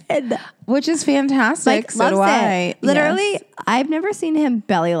husband. Which is fantastic. Like, So loves do I. it. Literally, Yes. I've never seen him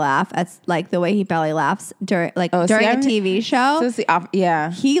belly laugh as like the way he belly laughs during see, during I a haven't- TV show. So it's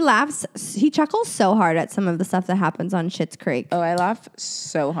yeah. He laughs. He chuckles so hard at some of the stuff that happens on Schitt's Creek. Oh, I laugh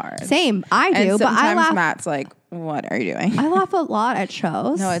so hard. Same, I do, And but I sometimes laugh. Matt's like, what are you doing? I laugh a lot at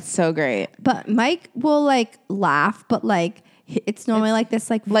shows. No, it's so great. But Mike will like laugh, but like it's normally like this,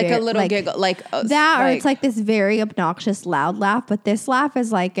 like Like a very- little like, giggle. Like that, or it's like this very obnoxious loud laugh. But this laugh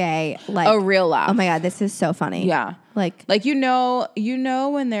is like a real laugh. Oh my God, this is so funny. Yeah. like Like you know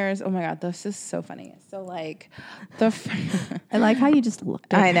when there's, oh my God, this is so funny. So like I like how you just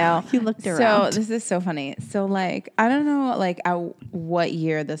looked. I know. You looked around. So this is so funny. So like I don't know like what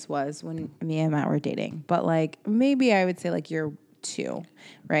year this was when me and Matt were dating, but like maybe I would say like year 2,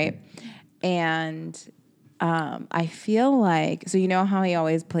 right? And I feel like, so you know how he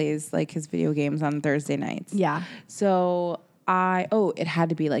always plays like his video games on Thursday nights? Yeah. So it had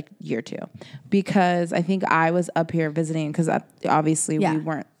to be like year 2 because I think I was up here visiting because obviously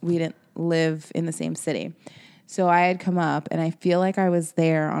Yeah. we didn't live in the same city. So I had come up and I feel like I was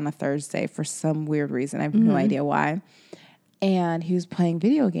there on a Thursday for some weird reason. I have no idea why. And he was playing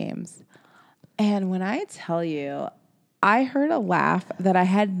video games. And when I tell you, I heard a laugh that I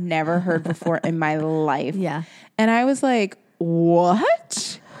had never heard before in my life. Yeah. And I was like,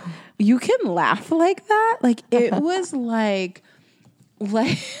 what? You can laugh like that? Like it was like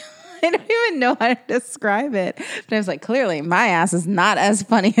I don't even know how to describe it. But I was like, clearly my ass is not as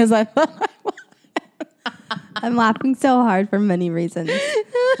funny as I thought I was. I'm laughing so hard for many reasons.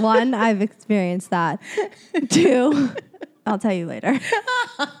 One, I've experienced that. 2, I'll tell you later.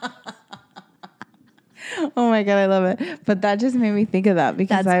 Oh my God, I love it. But that just made me think of that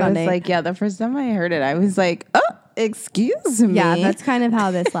because That's I funny. was like, yeah, the first time I heard it, I was like, oh, excuse me. Yeah, that's kind of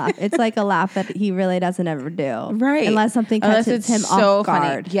how this laugh. It's like a laugh that he really doesn't ever do. right. Unless something catches it's him so off funny.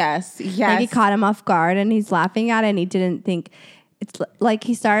 guard. Yes. Yes. Like he caught him off guard and he's laughing at it and he didn't think. It's like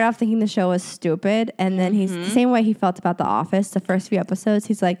he started off thinking the show was stupid. And then he's the same way he felt about The Office. The first few episodes,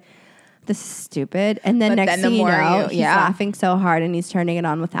 he's like, this is stupid. And then But next then the thing you more know, you- he's yeah. laughing so hard and he's turning it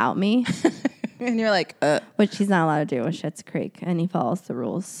on without me, and you're like, which he's not allowed to do with Schitt's Creek. And he follows the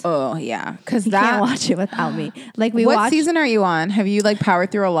rules. oh, yeah. Because He can't watch it without me. Like we what watched. season are you on? Have you like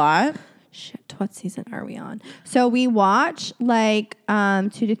powered through a lot? Shit, what season are we on? So we watch like 2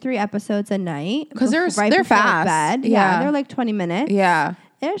 to 3 episodes a night 'Cause they're before fast. Bed. Yeah. They're like 20 minutes. Yeah.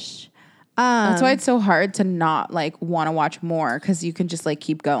 Ish. That's why it's so hard to not like want to watch more because you can just like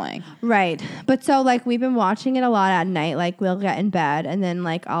keep going. Right. But so like we've been watching it a lot at night. Like we'll get in bed and then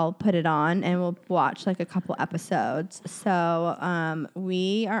like I'll put it on and we'll watch like a couple episodes. So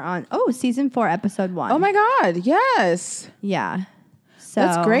we are on season 4, episode 1. Oh my God. Yes. Yeah. So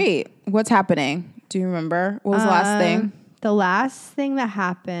That's great. What's happening? Do you remember? What was the last thing? The last thing that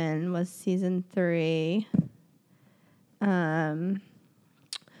happened was season 3.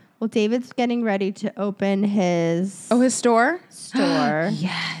 Well, David's getting ready to open his Oh, his store? store.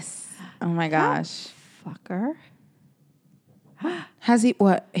 Yes. Oh my gosh. Fucker. Has he,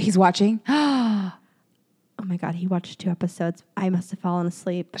 what? He's watching? Oh my God, he watched 2 episodes. I must have fallen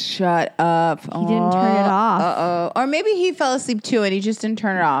asleep. Shut up. He didn't turn it off. Uh-oh. Or maybe he fell asleep too and he just didn't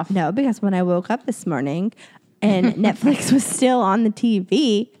turn it off. No, because when I woke up this morning and Netflix was still on the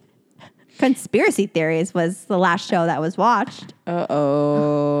TV, Conspiracy Theories was the last show that was watched.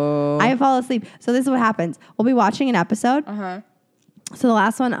 Uh-oh. I fall asleep. So this is what happens. We'll be watching an episode. Uh-huh. So the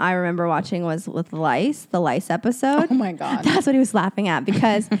last one I remember watching was with Lice, the Lice episode. Oh my God. That's what he was laughing at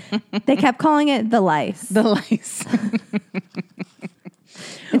because they kept calling it the Lice. The lice.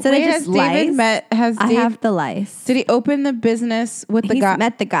 Instead Wait, of has just David Lice, met, I have the Lice. did he open the business with the He's guy?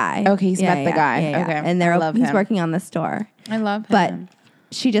 met the guy. Okay, he's met the guy. Yeah, yeah. Okay. And I love he's him. working on the store. I love him.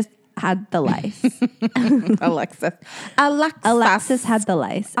 But she just had the Lice. Alexis. Alexis had the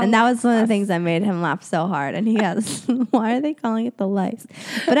Lice. And that was one of the things that made him laugh so hard. And he has, why are they calling it the Lice?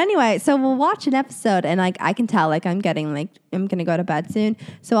 But anyway, so we'll watch an episode and like I can tell like I'm getting like, I'm going to go to bed soon.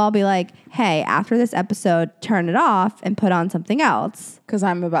 So I'll be like, hey, after this episode, turn it off and put on something else. Because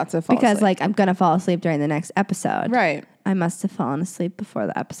I'm about to fall Because asleep. like I'm going to fall asleep during the next episode. Right. I must have fallen asleep before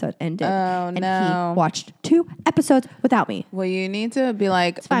the episode ended. Oh, and no. he watched 2 episodes without me. Well, you need to be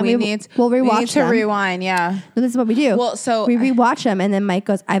like, fine. we'll We'll rewatch need to them. rewind. Yeah. So this is what we do. Well, so- we rewatch them, and then Mike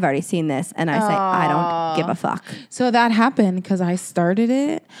goes, "I've already seen this," and I say, "I don't give a fuck." So that happened because I started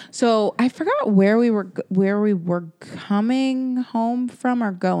it. So I forgot where we were coming home from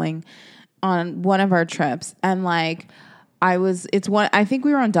or going on one of our trips, and like I think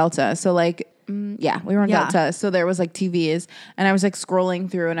we were on Delta. So like. Yeah, we were on Yeah. Delta. So there was like TVs and I was like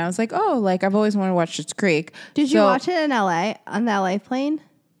scrolling through and I was like, oh, like I've always wanted to watch Schitt's Creek. Did you watch it in LA on the LA plane?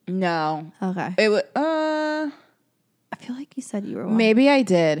 No. Okay, It was, I feel like you said you were. maybe I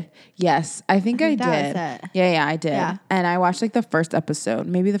did. Yes, I think I that was did. it. Yeah, I did. Yeah. And I watched like the first episode,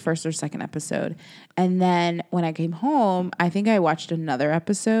 maybe the first or second episode. And then when I came home, I think I watched another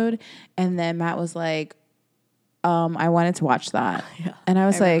episode. And then Matt was like, I wanted to watch that. Yeah. And I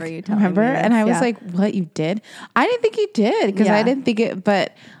was I remember like, you telling remember? me this, And I was yeah. like, what, you did? I didn't think you did because Yeah. I didn't think it,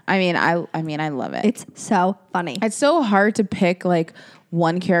 but I mean, I love it. It's so funny. It's so hard to pick like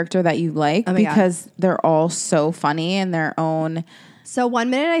one character that you like Oh my God. because they're all so funny in their own. So 1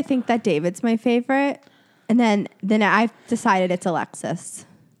 minute I think that David's my favorite, and then I've decided it's Alexis.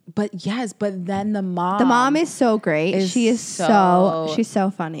 But yes, but then the mom. The mom is so great. is She is so- she's so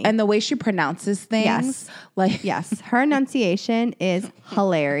funny. And the way she pronounces things. Yes. Like, yes, her enunciation is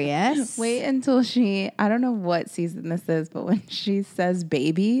hilarious. wait until I don't know what season this is, but when she says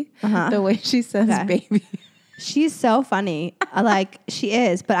baby, the way she says Okay. baby. She's so funny. Like she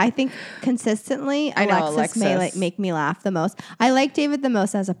is, but I think consistently I know, Alexis may Alexis. like make me laugh the most. I like David the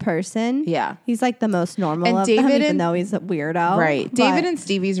most as a person. Yeah. He's like the most normal And of them, David even and- though he's a weirdo. Right. But David and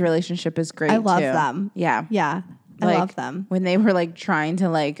Stevie's relationship is great I love too. them. Yeah. Yeah. I Like, love them. When they were like trying to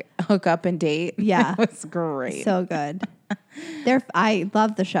like hook up and date. Yeah. It was great. So good. I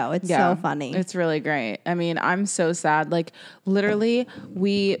love the show. It's so funny. It's really great. I mean, I'm so sad. Like literally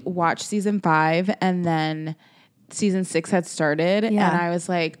we watched season 5 and then season 6 had started Yeah. and I was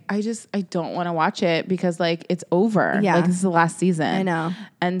like, I don't want to watch it because like it's over. Yeah. Like this is the last season. I know.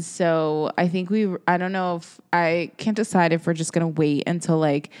 And so I think I don't know if I can't decide if we're just going to wait until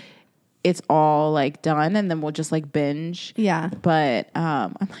like it's all like done and then we'll just like binge. Yeah. But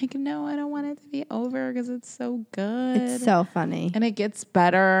I'm like, no, I don't want it to be over because it's so good. It's so funny. And it gets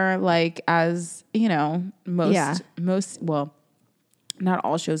better, like, as, you know, well, not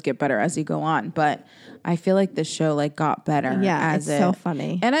all shows get better as you go on, but I feel like this show, like, got better. Yeah, it's so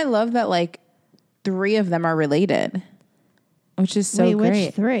funny. And I love that, like, 3 of them are related, which is so great.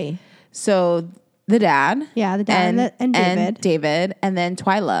 Which 3? So the dad. Yeah, the dad and David. And David. And then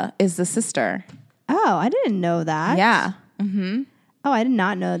Twyla is the sister. Oh, I didn't know that. Yeah. Mm-hmm. Oh, I did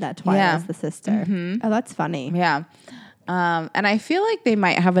not know that Twyla is the sister. Mm-hmm. Oh, that's funny. Yeah. And I feel like they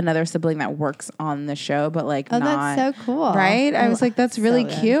might have another sibling that works on the show, but like not. That's so cool. Right? I was like, that's really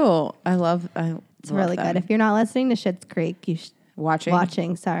cute. It's really good. If you're not listening to Schitt's Creek, you should.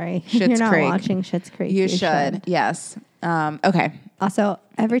 Watching, sorry. Schitt's You're not Creek. watching Schitt's Creek. You should. Yes. Okay. Also,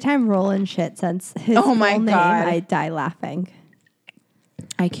 every time Roland shit says his full name, I die laughing.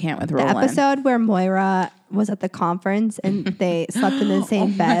 I can't with The Roland. episode where Moira was at the conference and they slept in the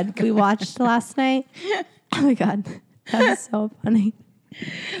same bed we watched last night. Oh my God. That was so funny.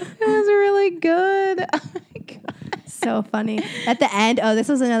 It was really good. Oh my God. So funny. At the end, this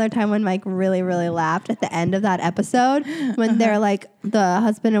was another time when Mike really, really laughed at the end of that episode when they're like, the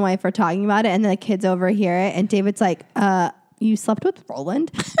husband and wife are talking about it and the kids overhear it. And David's like, you slept with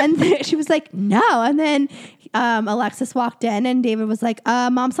Roland? And she was like, no. And then Alexis walked in and David was like,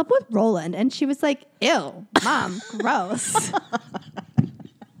 Mom slept with Roland. And she was like, ew, Mom, gross.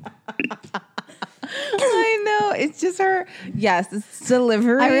 I know. It's just her. Yes, it's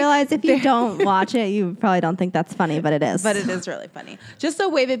delivery. I realize if you don't watch it, you probably don't think that's funny, but it is. But it is really funny. Just the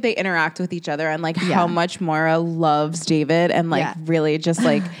way that they interact with each other and like how much Moira loves David and like really just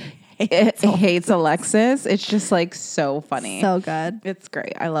like hates Alexis. It's just like so funny. So good. It's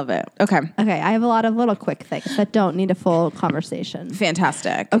great. I love it. Okay. Okay. I have a lot of little quick things that don't need a full conversation.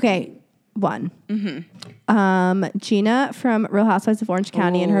 Fantastic. Okay. 1. Gina from Real Housewives of Orange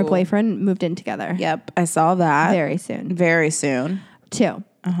County and her boyfriend moved in together. Yep. I saw that. Very soon. Very soon. 2.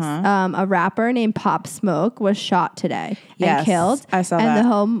 A rapper named Pop Smoke was shot today and killed. I saw and that. And the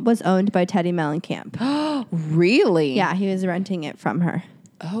home was owned by Teddy Mellencamp. Really? Yeah. He was renting it from her.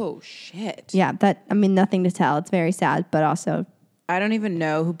 Oh, shit. Yeah. Nothing to tell. It's very sad, but also. I don't even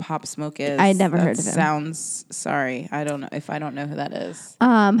know who Pop Smoke is. I'd never heard of him. Sorry. I don't know who that is.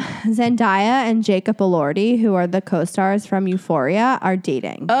 Zendaya and Jacob Elordi, who are the co-stars from Euphoria, are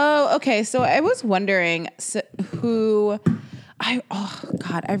dating. Oh, okay. So I was wondering I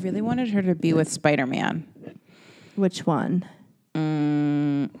really wanted her to be with Spider-Man. Which one?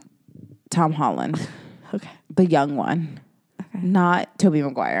 Tom Holland. Okay. The young one. Okay. Not Tobey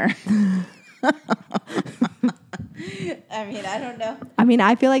Maguire. I mean, I don't know. I mean,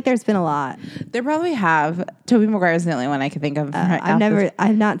 I feel like there's been a lot. There probably have. Tobey Maguire is the only one I can think of.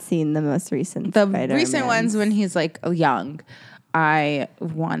 I've not seen the most recent. The recent ones when he's like young. I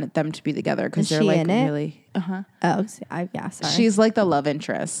wanted them to be together because they're like really. Oh, sorry. She's like the love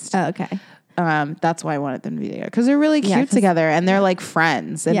interest. Oh, okay. That's why I wanted them to be together because they're really cute together and they're like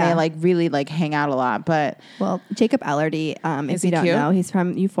friends and they like really like hang out a lot. But Jacob Elordi, if you don't know, he's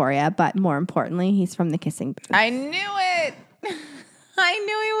from Euphoria, but more importantly, he's from The Kissing Booth. I knew it. I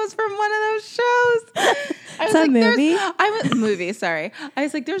knew he was from one of those shows. It's a movie. Sorry. I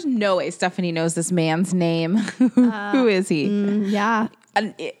was like, there's no way Stephanie knows this man's name. Who is he? Yeah.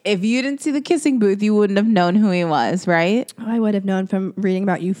 And if you didn't see The Kissing Booth, you wouldn't have known who he was, right? I would have known from reading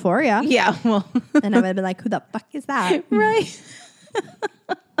about Euphoria. Yeah, well. And I would have been like, who the fuck is that? Right.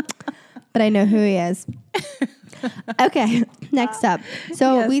 But I know who he is. Okay, next up.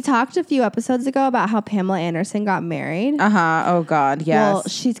 So we talked a few episodes ago about how Pamela Anderson got married. Oh, God,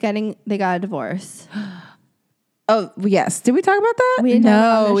 yes. Well, they got a divorce. Oh, yes. Did we talk about that? We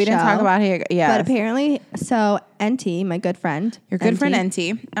didn't talk about it. Yeah. But apparently, so NT, my good friend. Your good friend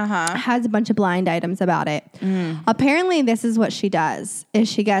NT. Has a bunch of blind items about it. Apparently, this is what she does, is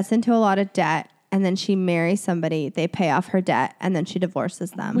she gets into a lot of debt, and then she marries somebody, they pay off her debt, and then she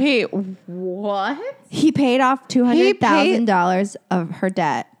divorces them. Wait, what? He paid off $200,000 of her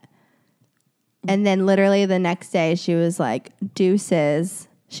debt. And then literally the next day, she was like, deuces.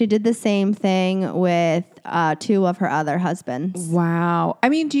 She did the same thing with 2 of her other husbands. Wow. I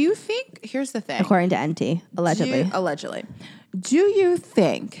mean, do you think, here's the thing. According to NT, allegedly. Do you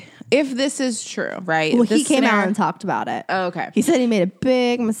think, if this is true, right? Well, he came out and talked about it. Oh, okay. He said he made a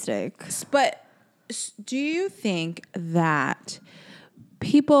big mistake. But do you think that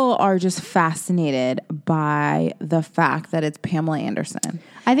people are just fascinated by the fact that it's Pamela Anderson?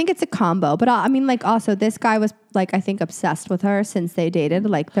 I think it's a combo, but I mean, like, also this guy was like, I think obsessed with her since they dated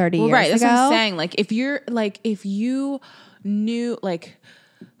like 30 years ago. Right. That's what I'm saying. Like, if you knew, like,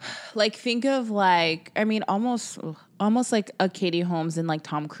 like think of like, I mean, almost like a Katie Holmes and like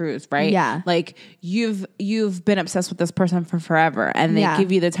Tom Cruise, right? Yeah. Like you've been obsessed with this person for forever, and they Yeah.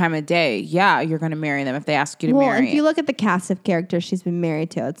 give you the time of day. Yeah, you're going to marry them if they ask you to Well, marry. if you look at the cast of characters she's been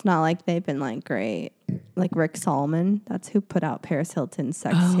married to, it's not like they've been like great. Like Rick Solomon, that's who put out Paris Hilton's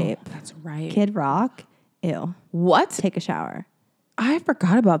sex tape. That's right. Kid Rock, ew. What? Take a shower. I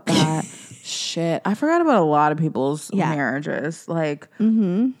forgot about that. Shit, I forgot about a lot of people's Yeah. marriages. Like,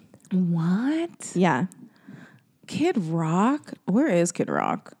 what? Yeah. Kid Rock? Where is Kid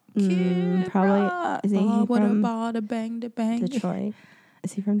Rock? Kid probably- Rock. is he What from about bang to bang? Detroit.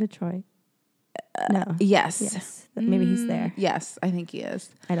 Is he from Detroit? No. Yes. Yes. Maybe he's there. Yes, I think he is.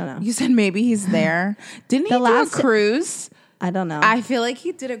 I don't know. You said maybe he's there. Didn't he The do last- a cruise? I don't know. I feel like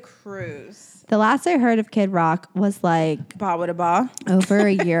he did a cruise. The last I heard of Kid Rock was like Ba ba da ba. over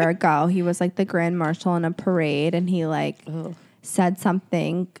a year ago. He was like the grand marshal in a parade, and he like said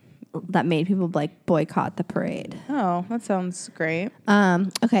something that made people like boycott the parade. Oh, that sounds great.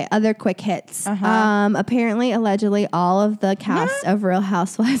 Okay, other quick hits. Apparently, allegedly, all of the cast of Real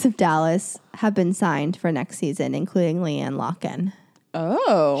Housewives of Dallas have been signed for next season, including Leanne Locken.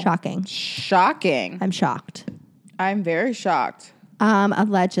 Oh. Shocking. Shocking. I'm shocked. I'm very shocked.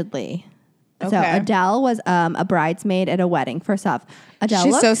 Allegedly. So Okay. Adele was a bridesmaid at a wedding. First off, Adele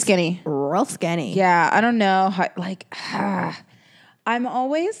She's looks so skinny. real skinny. Yeah, I don't know how, like, I'm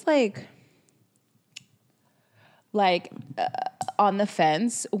always on the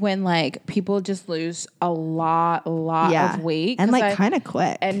fence when like people just lose a lot Yeah. of weight And 'cause like kind of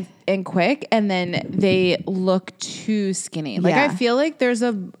quick. and quick, and then they look too skinny. Like Yeah. I feel like there's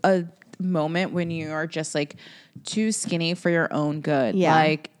a moment when you are just like too skinny for your own good. Yeah.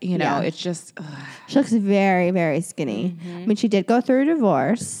 Like, you know, Yeah. it's just She looks very, very skinny. I mean, she did go through a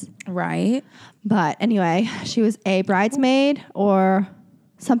divorce. right. But anyway, she was a bridesmaid or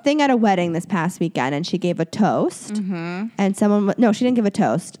something at a wedding this past weekend, and she gave a toast. And no, she didn't give a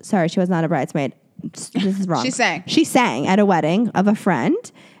toast. Sorry, she was not a bridesmaid. This is wrong. She sang. She sang at a wedding of a friend,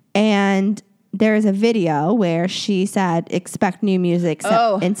 and there is a video where she said, "Expect new music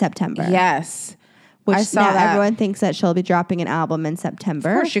in September." Yes. Which I saw now that. everyone thinks that she'll be dropping an album in September.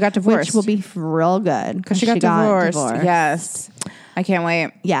 Of course, she got divorced. which will be real good Because she got divorced. Yes. I can't wait.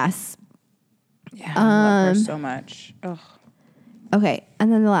 Yes. Yeah, I love her so much. Ugh. Okay,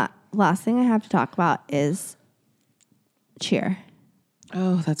 and then the last thing I have to talk about is Cheer.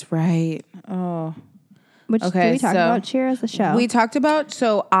 Oh, that's right. Oh. Which Okay, did we talk so about Cheer as a show? I talked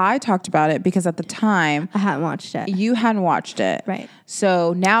about it because at the time I hadn't watched it. you hadn't watched it. Right.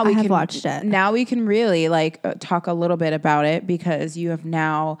 So now we have can watched it. Now we can really talk a little bit about it because you have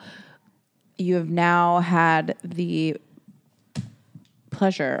now had the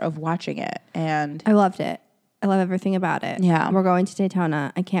pleasure of watching it, and I loved it. I love everything about it. Yeah. We're going to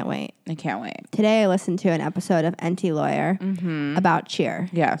Daytona. I can't wait. I can't wait. Today I listened to an episode of NT Lawyer about Cheer.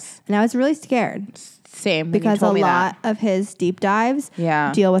 Yes. And I was really scared Same. when you because a told me lot that. of his deep dives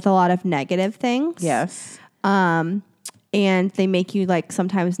Yeah. deal with a lot of negative things. Yes. And they make you like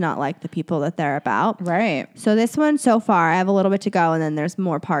sometimes not like the people that they're about. Right. So this one so far, I have a little bit to go, and then there's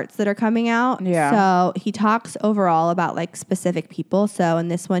more parts that are coming out. Yeah. So he talks overall about like specific people. So in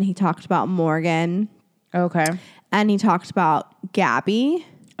this one, he talked about Morgan, Okay. and he talked about Gabby,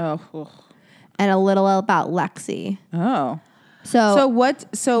 Oh. Ugh. and a little about Lexi. Oh. So, So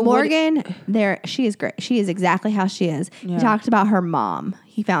what? So Morgan, she is great. She is exactly how she is. Yeah. He talked about her mom.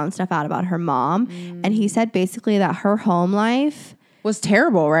 He found stuff out about her mom, and he said basically that her home life, was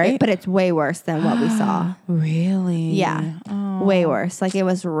terrible, right? but it's way worse than what we saw. Really? Yeah, way worse. Like it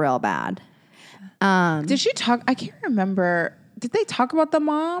was real bad. Did she talk? I can't remember. Did they talk about the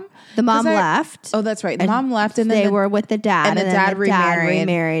mom? The mom 'Cause left. Oh, that's right. The mom left, and then They were with the dad, and the then dad remarried.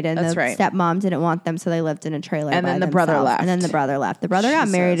 remarried, and That's the right. stepmom didn't want them, so they lived in a trailer. And by then the brother themselves. left. And then the brother left. The brother got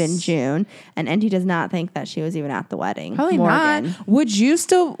married in Jesus. June, and NT does not think that she was even at the wedding. Probably Morgan. not. Would you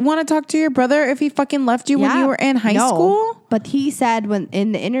still want to talk to your brother if he fucking left you when Yeah. you were in high No. school? But he said when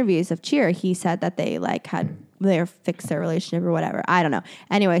in the interviews of Cheer, he said that they like had they fixed their relationship or whatever. I don't know.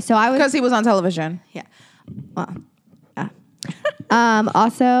 Anyway, so I was Because he was on television. yeah. Well, yeah.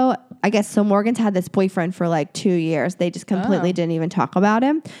 Also, I guess so. Morgan's had this boyfriend for like 2 years. They just completely didn't even talk about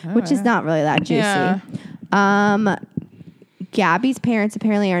him, which is not really that juicy. Yeah. Gabby's parents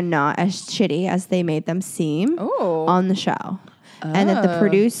apparently are not as shitty as they made them seem Oh. on the show, and that the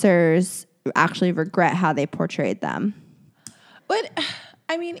producers actually regret how they portrayed them. But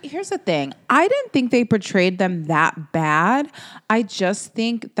I mean, here's the thing. I didn't think they portrayed them that bad. I just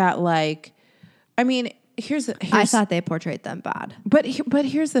think that here's I thought they portrayed them bad. but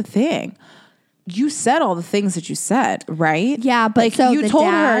here's the thing. you said all the things that you said, right? Yeah, but like so you the told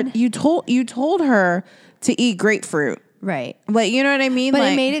dad- her, you told her to eat grapefruit. Right. Like, you know what I mean? But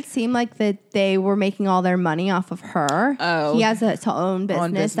like, it made it seem like that they were making all their money off of her. Oh. He has his own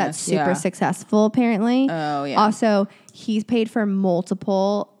business that's super yeah. successful, apparently. Oh, yeah. Also, he's paid for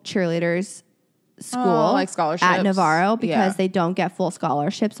multiple cheerleaders school like scholarships. at Navarro because Yeah. they don't get full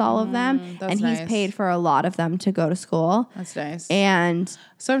scholarships, all of them. that's And he's nice. paid for a lot of them to go to school. That's nice. And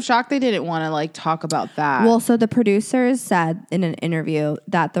So I'm shocked they didn't want to like talk about that. well, so the producers said in an interview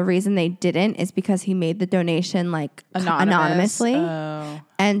that the reason they didn't is because he made the donation like anonymously. Oh.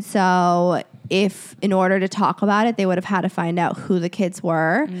 And so if in order to talk about it, they would have had to find out who the kids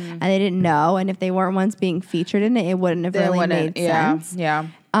were and they didn't know. And if they weren't ones being featured in it, it wouldn't have really made sense. Yeah.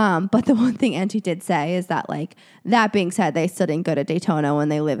 But the one thing Auntie did say is that like, that being said, they still didn't go to Daytona when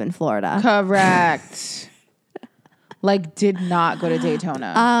they live in Florida. Correct. Like did not go to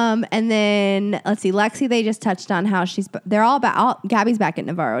Daytona. And then let's see, Lexi, they just touched on how they're all back. Gabby's back at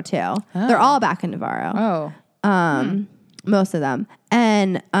Navarro too. They're all back in Navarro. Oh. Most of them.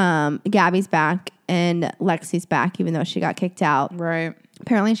 And Gabby's back and Lexi's back, even though she got kicked out. Right.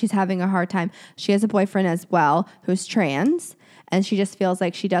 Apparently she's having a hard time. She has a boyfriend as well who's trans. And she just feels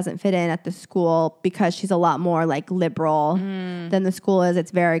like she doesn't fit in at the school because she's a lot more like liberal than the school is.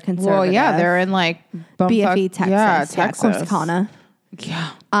 It's very conservative. Well, yeah, they're in like BFE, Texas. Yeah, Texas. Corsicana.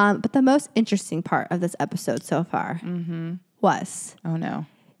 Yeah. But the most interesting part of this episode so far was Oh no.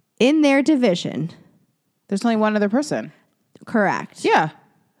 in their division. There's only one other person. Correct. Yeah.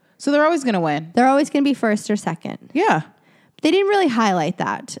 So they're always gonna win. They're always going to be first or second. Yeah. They didn't really highlight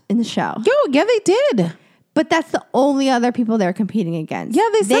that in the show. Yeah, they did. But that's the only other people they're competing against. Yeah,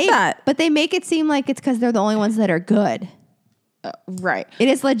 they said that. But they make it seem like it's because they're the only ones that are good. Right. It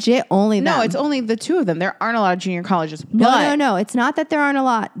is legit only them. No, it's only the two of them. There aren't a lot of junior colleges. No. It's not that there aren't a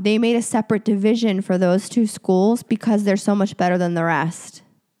lot. They made a separate division for those two schools because they're so much better than the rest.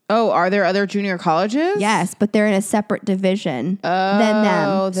 Oh, are there other junior colleges? Yes, but they're in a separate division than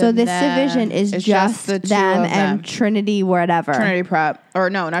them. So than this them. division is It's just the two them of and them. Trinity whatever. Trinity Prep. Or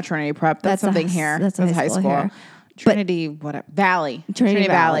no, not Trinity Prep. That's something here. That's a high school here. Trinity, whatever. Valley. Trinity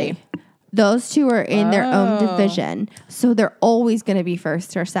Valley. Those two are in their own Oh. division, so they're always going to be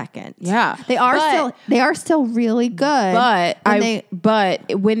first or second. Yeah. they are still really good.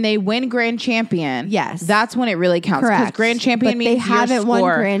 But when they win grand champion, Yes. that's when it really counts. Because correct. grand champion but means they your haven't won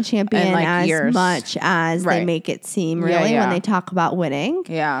score grand champion in, like, as years. much as they Right. make it seem. Yeah, Really, yeah. when they talk about winning.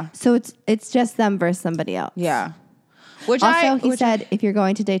 Yeah. So it's just them versus somebody else. Yeah. Which Also, he said if you're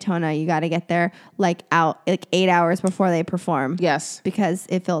going to Daytona, you got to get there like 8 hours before they perform. Yes. because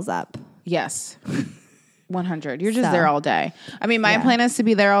it fills up. Yes. 100. You're just So. there all day. I mean, my Yeah. plan is to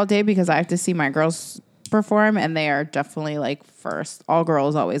be there all day because I have to see my girls perform and they are definitely like first. All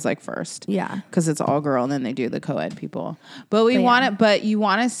girls always like first. Yeah. Because it's all girl and then they do the co-ed people. But But want yeah. it, but you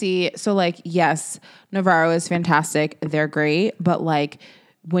want to see, so like, yes, Navarro is fantastic. They're great. But like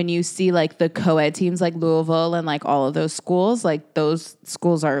when you see like the co-ed teams like Louisville and like all of those schools, like those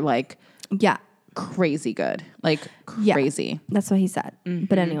schools are like Yeah. crazy good. Like Yeah. crazy. That's what he said. Mm-hmm.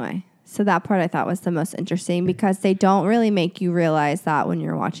 But anyway, so that part I thought was the most interesting because they don't really make you realize that when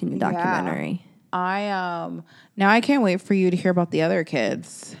you're watching the documentary. Now I can't wait for you to hear about the other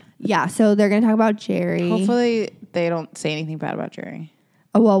kids. Yeah, so they're going to talk about Jerry. Hopefully they don't say anything bad about Jerry.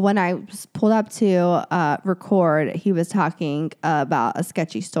 Oh, well, when I was pulled up to record, he was talking about a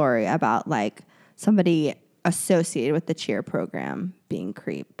sketchy story about like somebody associated with the cheer program being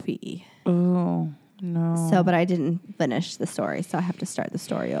creepy. Oh, no. So, but I didn't finish the story, so I have to start the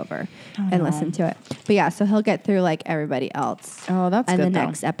story over and listen to it. But yeah, so he'll get through like everybody else. Oh, that's and good the though.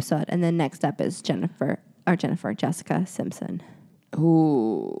 next episode, and then next up is Jessica Simpson,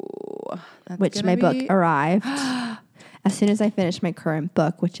 Ooh. That's which gonna my book be- arrived. As soon as I finish my current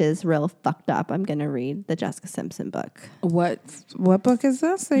book, which is real fucked up, I'm gonna read the Jessica Simpson book. What book is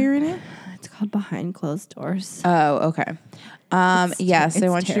this that you're reading? It's called Behind Closed Doors. Oh, okay. Yes, I it's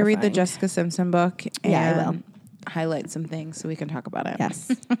want you to read the terrifying. Jessica Simpson book and Yeah, I will. highlight some things so we can talk about it.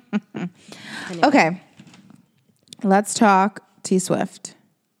 Yes. Okay. Let's talk T Swift.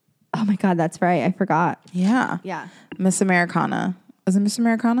 Oh my God, that's right. I forgot. Yeah. Yeah. Miss Americana. Was it Miss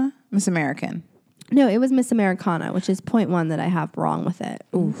Americana? Miss American. No, it was Miss Americana, which is point one that I have wrong with it.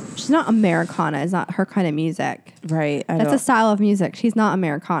 She's not Americana. It's not her kind of music. Right. That's a style of music. She's not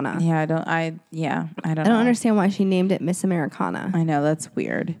Americana. Yeah, I don't I don't know. understand why she named it Miss Americana. I know, that's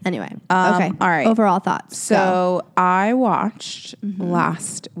weird. Anyway, okay. all right. Overall thoughts. Go. So I watched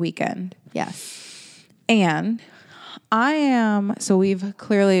last weekend Yes. and I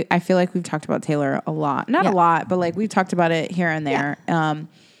feel like we've talked about Taylor a lot. Not Yeah. a lot, but like we've talked about it here and there.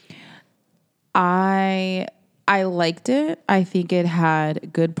 I liked it. I think it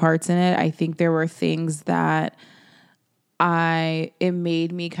had good parts in it. I think there were things that it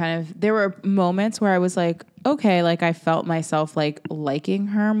made me there were moments where I was like, okay, like I felt myself like liking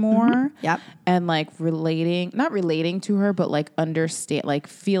her more. Yep. And like not relating to her, but like understand, like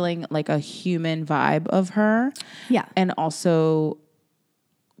feeling like a human vibe of her. Yeah. And also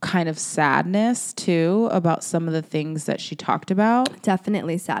kind of sadness too about some of the things that she talked about.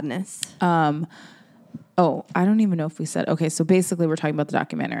 Definitely sadness. Oh, I don't even know if we said. Okay, so basically, we're talking about the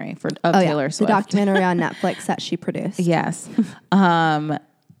documentary of Taylor Swift. The documentary on Netflix that she produced. Yes.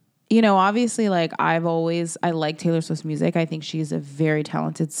 Obviously, like I like Taylor Swift's music. I think she's a very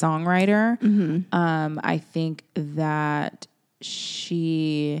talented songwriter. Mm-hmm. I think that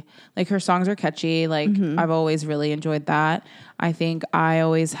her songs are catchy. Like I've always really enjoyed that. I think I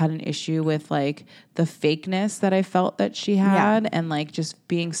always had an issue with like the fakeness that I felt that she had and like just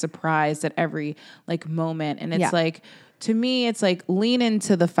being surprised at every like moment. And it's like, to me, it's like lean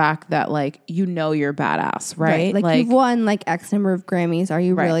into the fact that like, you're badass, right? Like you've won like X number of Grammys. Are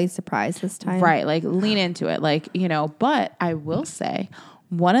you really surprised this time? Right. Like lean into it. Like, but I will say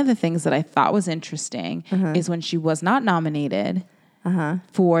one of the things that I thought was interesting is when she was not nominated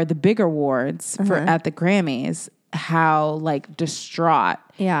for the big awards at the Grammys, how like distraught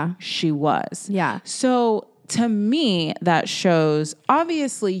she was. Yeah. So to me, that shows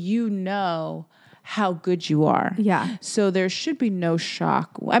obviously how good you are. Yeah. So there should be no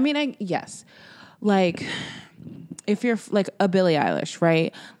shock. I mean, yes. Like if you're like a Billie Eilish,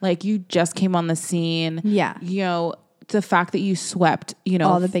 right? Like you just came on the scene. Yeah. The fact that you swept,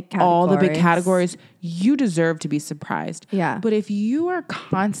 all the big categories, you deserve to be surprised. Yeah. But if you are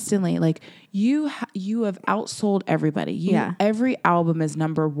constantly like you have outsold everybody. Every album is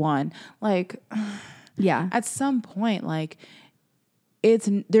number one. Like, at some point, like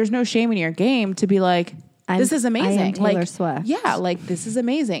there's no shame in your game to be like, this is amazing. I am Taylor Swift. Yeah, like this is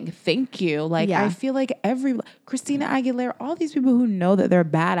amazing. Thank you. Like I feel like Christina Aguilera, all these people who know that they're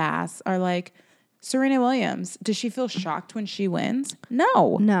badass are like. Serena Williams, does she feel shocked when she wins?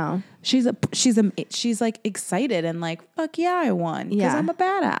 No. She's like excited and like, fuck yeah, I won because I'm a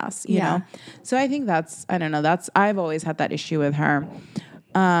badass, you know? So I think I've always had that issue with her.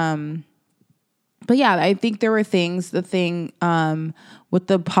 But yeah, I think there were the thing with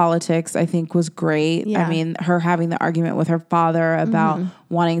the politics, I think was great. Yeah. I mean, her having the argument with her father about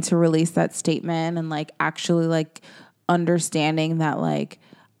wanting to release that statement and like actually like understanding that like,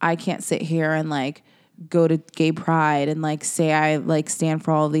 I can't sit here and like go to gay pride and like say I like stand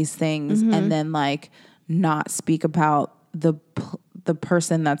for all of these things and then like not speak about the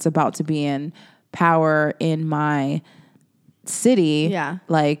person that's about to be in power in my city. Yeah.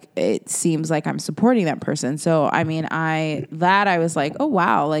 Like it seems like I'm supporting that person. So, I mean, I was like, oh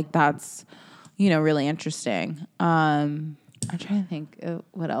wow, like that's, really interesting. I'm trying to think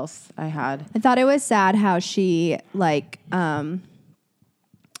what else I had. I thought it was sad how she like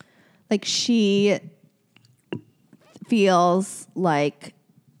she feels like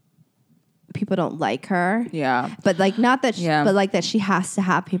people don't like her. Yeah. But like not that but like that she has to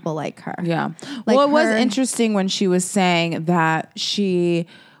have people like her. Yeah. Like well, it was interesting when she was saying that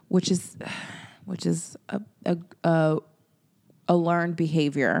which is a learned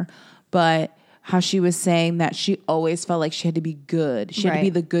behavior, but how she was saying that she always felt like she had to be good. She had to be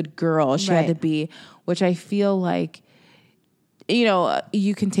the good girl. She had to be, which I feel like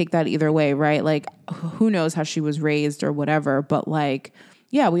you can take that either way, right? Like, who knows how she was raised or whatever, but like,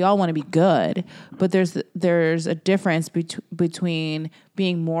 yeah, we all want to be good, but there's a difference between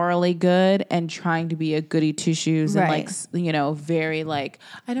being morally good and trying to be a goody two shoes and like, very like,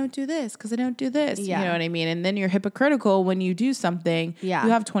 I don't do this because I don't do this. Yeah. You know what I mean? And then you're hypocritical when you do something. Yeah.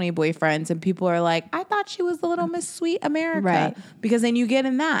 You have 20 boyfriends and people are like, I thought she was the little Miss Sweet America. Right. Because then you get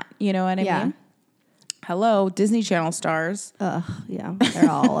in that, you know what I mean? Hello, Disney Channel stars. Ugh, yeah, they're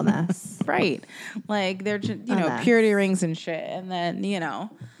all a mess. Right. Like, they're just, purity rings and shit. And then,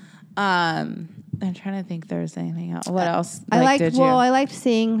 I'm trying to think there's anything else. What else? I liked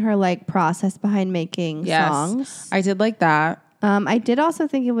seeing her, like, process behind making songs. I did like that. I did also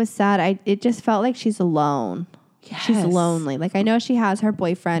think it was sad. It just felt like she's alone. Yes. She's lonely. Like, I know she has her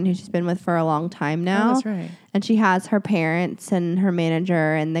boyfriend who she's been with for a long time now. Oh, that's right. And she has her parents and her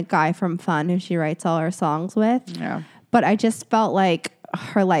manager and the guy from Fun who she writes all her songs with. Yeah. But I just felt like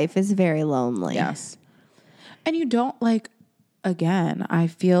her life is very lonely. Yes. And you don't again, I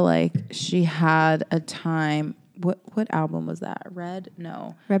feel like she had a time. What album was that? Red?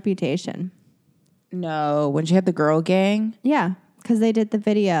 No. Reputation. No. When she had the girl gang? Yeah. Because they did the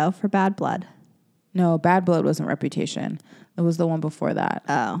video for Bad Blood. No, Bad Blood wasn't Reputation. It was the one before that.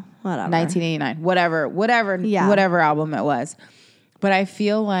 Oh, whatever. 1989. Whatever album it was. But I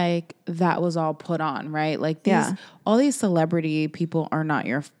feel like that was all put on, right? Like all these celebrity people are not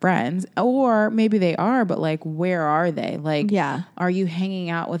your friends, or maybe they are, but like, where are they? Like, are you hanging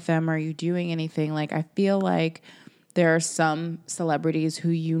out with them? Are you doing anything? Like, I feel like there are some celebrities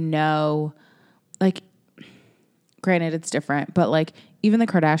who, like, granted it's different, but like even the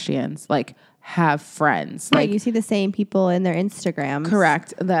Kardashians, like, have friends. Right, Like, you see the same people in their Instagrams.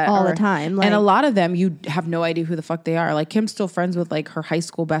 Correct. That all the time. Like, and a lot of them, you have no idea who the fuck they are. Like, Kim's still friends with like her high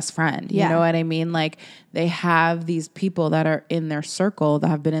school best friend. You know what I mean? Like, they have these people that are in their circle, that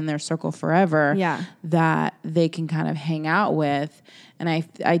have been in their circle forever. Yeah. That they can kind of hang out with. And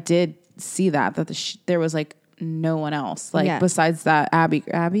I did see that there was like no one else. Like, besides that Abby,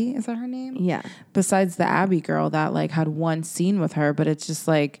 is that her name? Yeah. Besides the Abby girl that like had one scene with her, but it's just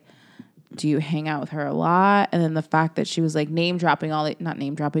like, do you hang out with her a lot? And then the fact that she was like name dropping not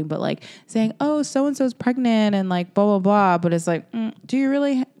name dropping, but like saying, oh, so-and-so's pregnant and like blah, blah, blah. But it's like, do you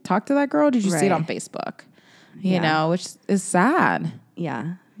really talk to that girl? Did you see it on Facebook? You know, which is sad.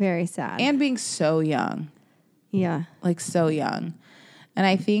 Yeah. Very sad. And being so young. Yeah. Like so young. And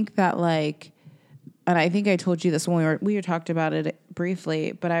I think that like, and I think I told you this when we were talked about it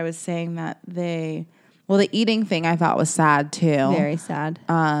briefly, but I was saying that the eating thing I thought was sad too. Very sad.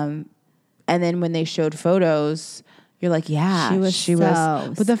 And then when they showed photos, you're like, yeah, she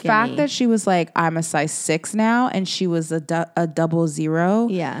was. But the skinny. fact that she was like, I'm a size 6 now, and she was a 00.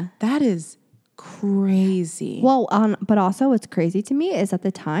 Yeah. That is crazy. Well, but also what's crazy to me is at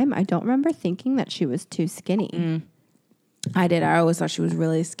the time, I don't remember thinking that she was too skinny. I did. I always thought she was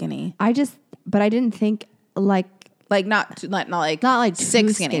really skinny. But I didn't think like not like too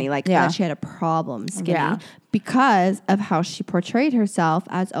skinny. skinny. Like that she had a problem skinny because of how she portrayed herself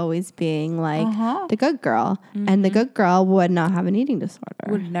as always being like the good girl, and the good girl would not have an eating disorder.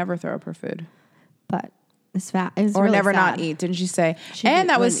 Would never throw up her food, but it's fat. It's or really never sad. not eat. Didn't she say? And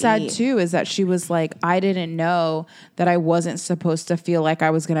that was sad too. Is that she was like, I didn't know that I wasn't supposed to feel like I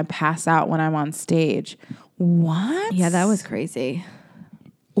was going to pass out when I'm on stage. What? Yeah, that was crazy.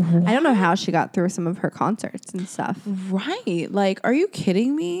 What? I don't know how she got through some of her concerts and stuff. Right. Like, are you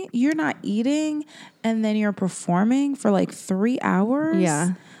kidding me? You're not eating and then you're performing for like 3 hours?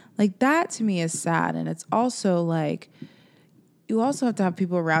 Yeah. Like, that to me is sad. And it's also like, you also have to have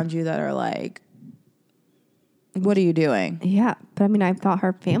people around you that are like, what are you doing? Yeah. But I mean, I thought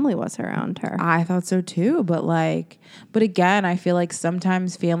her family was around her. I thought so too. But again, I feel like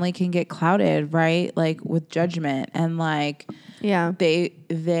sometimes family can get clouded, right? Like with judgment, and like, yeah,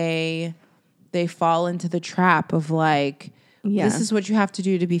 they fall into the trap of like, this is what you have to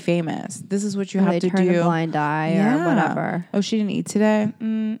do to be famous. This is what you have to turn do. A blind eye or whatever. Oh, she didn't eat today?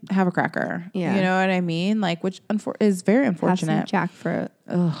 Have a cracker. Yeah. You know what I mean? Like, which is very unfortunate. Have some jackfruit.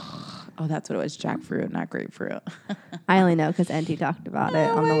 Ugh. Oh, that's what it was. Jackfruit, not grapefruit. I only know because Auntie talked about it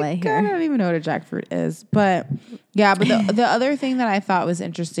on the way here. I don't even know what a jackfruit is. But yeah, but the other thing that I thought was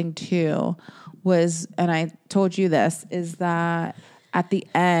interesting too was, and I told you this, is that at the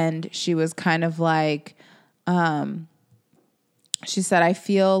end, she was kind of like, she said, I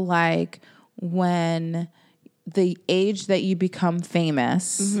feel like when the age that you become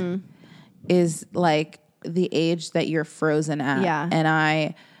famous is like the age that you're frozen at. Yeah. And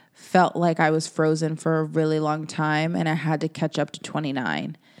I felt like I was frozen for a really long time and I had to catch up to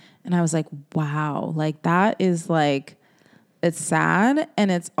 29. And I was like, wow, like that is like, it's sad.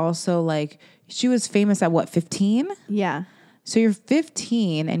 And it's also like, she was famous at what, 15? Yeah. So you're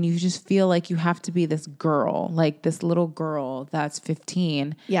 15 and you just feel like you have to be this girl, like this little girl that's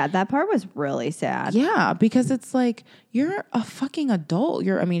 15. Yeah, that part was really sad. Yeah, because it's like, you're a fucking adult.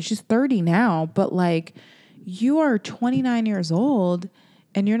 She's 30 now, but like you are 29 years old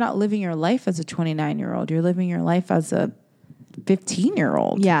and you're not living your life as a 29-year-old. You're living your life as a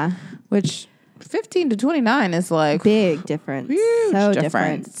 15-year-old. Yeah. Which 15 to 29 is like big difference. Huge so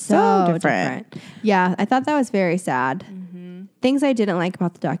difference. So different. Yeah, I thought that was very sad. Mm-hmm. Things I didn't like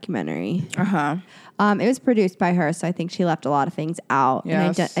about the documentary. It was produced by her, so I think she left a lot of things out.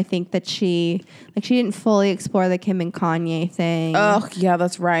 Yes. And I think that she didn't fully explore the Kim and Kanye thing. Oh, yeah,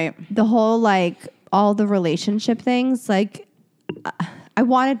 that's right. The whole like all the relationship things, like I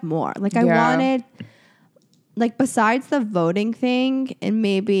wanted more. Like I wanted, like besides the voting thing and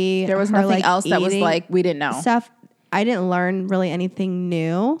maybe there was her, nothing like, else that was like we didn't know stuff. I didn't learn really anything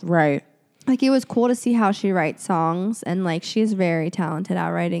new. Right. Like it was cool to see how she writes songs, and like she's very talented at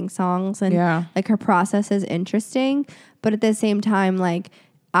writing songs, and like her process is interesting. But at the same time, like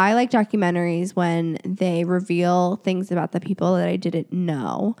I like documentaries when they reveal things about the people that I didn't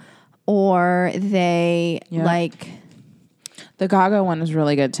know. or they Yeah. like, The Gaga one is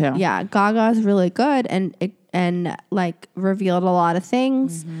really good too. yeah, Gaga is really good and like revealed a lot of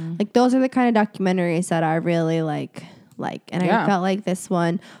things. Like those are the kind of documentaries that I really like. And Yeah. I felt like this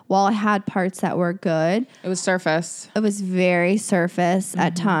one, while it had parts that were good, It was surface. it was very surface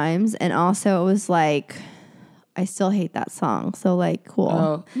at times. And also it was like, I still hate that song. So like, cool.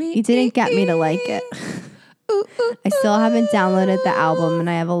 Oh. You didn't get me to like it. I still haven't downloaded the album and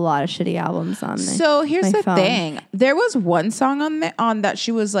I have a lot of shitty albums on there. So here's my the phone. thing. There was one song on that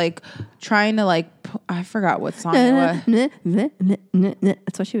she was like trying to like I forgot what song it was.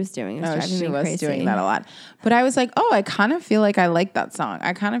 That's what she was doing. It was driving She me was crazy. doing that a lot. But I was like, oh, I kind of feel like I like that song.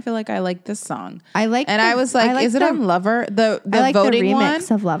 I kind of feel like I like this song. I like And the- I was like, I like is it the- on Lover? The I like voting the one?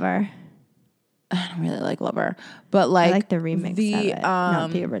 remix of Lover. I don't really like Lover. But like I like the remix of it,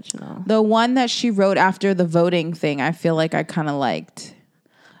 not the original. the one that she wrote after the voting thing, I feel like I kind of liked.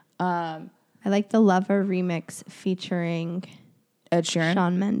 I like the Lover remix featuring Ed Sheeran.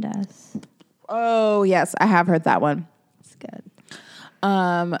 Shawn Mendes. Oh yes, I have heard that one. It's good.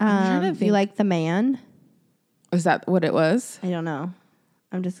 I'm trying to think. You like The Man? Is that what it was? I don't know.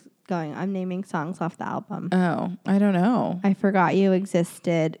 I'm naming songs off the album. Oh, I don't know. I Forgot You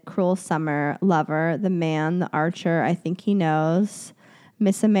Existed, Cruel Summer, Lover, The Man, The Archer, I Think He Knows,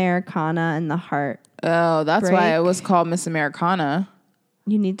 Miss Americana, and The Heart. Oh, that's why Break. it was called Miss Americana.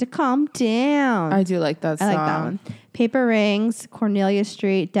 You need to calm down. I do like that song. I like that one. Paper Rings, Cornelia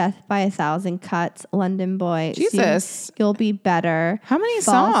Street, Death by a Thousand Cuts, London Boy. Jesus. Soon You'll Be Better. How many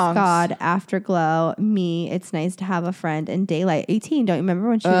False songs? God, Afterglow, Me, It's Nice to Have a Friend, and Daylight. 18. Don't you remember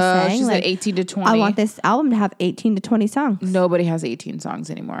when she was saying? She like, said 18 to 20. I want this album to have 18 to 20 songs. Nobody has 18 songs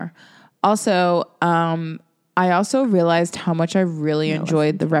anymore. Also, I also realized how much I really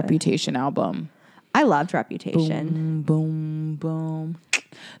enjoyed the Reputation album. I loved Reputation. Boom, boom, boom.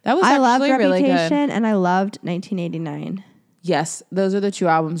 That was I loved actually really Reputation good. and I loved 1989. Yes, those are the two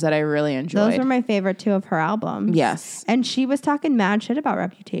albums that I really enjoyed. Those were my favorite two of her albums. Yes. And she was talking mad shit about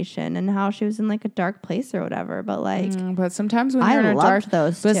Reputation and how she was in like a dark place or whatever. But like, But sometimes when I you're in a loved dark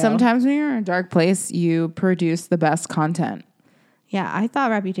those But two. sometimes when you're in a dark place, you produce the best content. yeah, I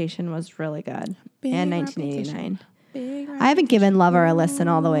thought Reputation was really good. Big And 1989. Big I haven't given Lover a listen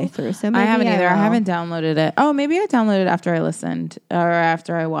all the way through. So maybe I haven't either. I will. haven't downloaded it. Oh, maybe I downloaded it after I listened or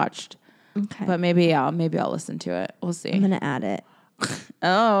after I watched. Okay. But maybe I'll listen to it. We'll see. I'm going to add it.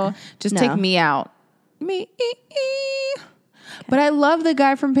 Oh, just No. take me out. Me. But I love the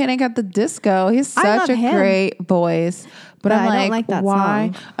guy from Panic at the Disco. He's I such love a him. great voice. But I'm I like, don't like that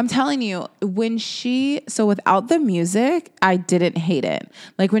why? song. I'm telling you, without the music, I didn't hate it.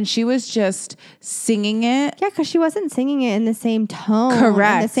 Like when she was just singing it. Yeah, because she wasn't singing it in the same tone.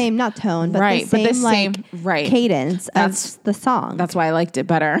 Correct. The same, not tone, but Right, the but the same, same- like, right. cadence That's- of the song. That's why I liked it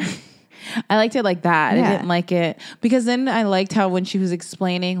better. I liked it like that. Yeah. I didn't like it because then I liked how when she was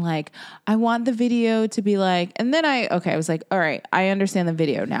explaining, like, I want the video to be like, and then I was like, all right, I understand the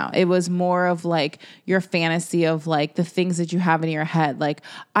video now. It was more of like your fantasy of like the things that you have in your head. Like,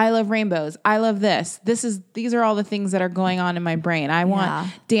 I love rainbows. I love this. These are all the things that are going on in my brain. I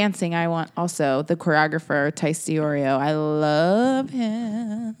want dancing. I want also the choreographer, Tice Diorio. I love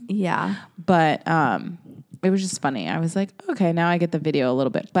him. yeah. But, it was just funny. I was like, okay, now I get the video a little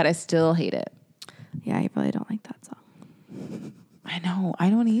bit, but I still hate it. Yeah, you probably don't like that song. I know.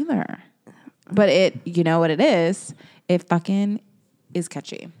 I don't either. But you know what it is? It fucking is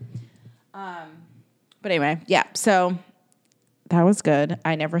catchy. But anyway, yeah. So that was good.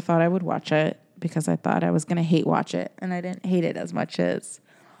 I never thought I would watch it because I thought I was going to hate watch it. And I didn't hate it as much as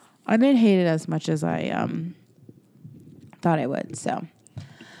I thought I would. So.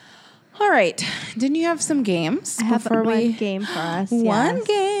 All right. Didn't you have some games I have before one game for us. One yes.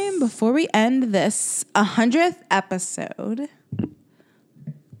 game before we end this 100th episode.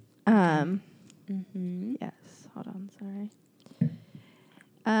 Yes. Hold on. Sorry.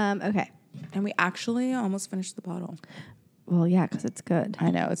 Okay. And we actually almost finished the bottle. Well, yeah, because it's good.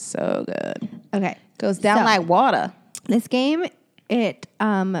 I know, it's so good. Okay. Goes down So- like water. This game, you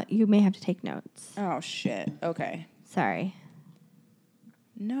may have to take notes. Oh, shit. Okay. Sorry.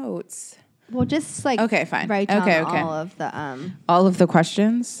 Notes. Well, just like Okay, fine. write down Okay. all of the All of the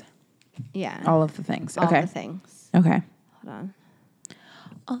questions? yeah, All of the things. all Okay. the things. Okay. Hold on.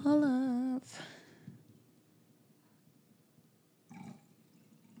 All of.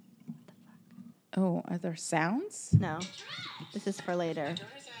 Oh, are there sounds? No, this is for later.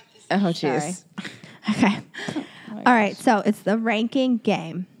 Oh, Sorry. jeez. Okay. All right. So it's the ranking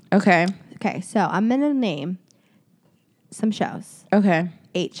game. Okay. Okay. So I'm gonna name some shows. Okay.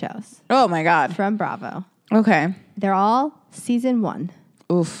 8 shows Oh, my God. from Bravo. Okay. They're all season 1.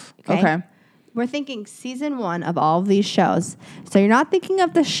 Oof. Okay. We're thinking season 1 of all of these shows. So you're not thinking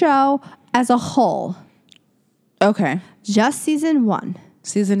of the show as a whole. Okay. Just season 1.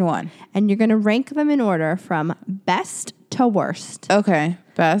 Season 1. And you're going to rank them in order from best to worst. Okay.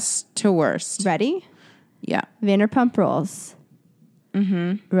 Best to worst. Ready? Yeah. Vanderpump Rules.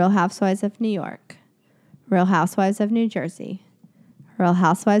 Real Housewives of New York. Real Housewives of New Jersey. Real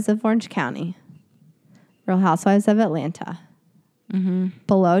Housewives of Orange County. Real Housewives of Atlanta.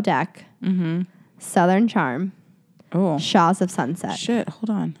 Below Deck. Southern Charm. Oh. Shaws of Sunset. Shit. Hold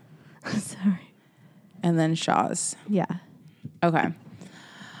on. Sorry. And then Shaw's. Yeah. Okay.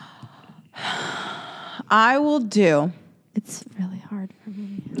 I will do. It's really hard for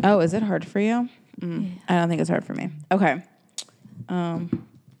me. Oh, is it hard for you? I don't think it's hard for me. Okay.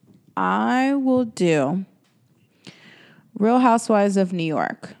 I will do Real Housewives of New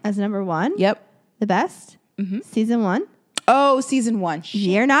York. As number 1? Yep. The best? Season 1? Oh, season 1.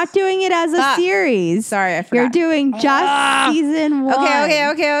 You're not doing it as a series. Sorry, I forgot. You're doing just season 1. Okay.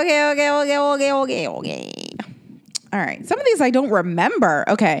 All right. Some of these I don't remember.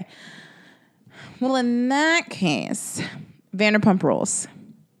 Okay. Well, in that case, Vanderpump Rules.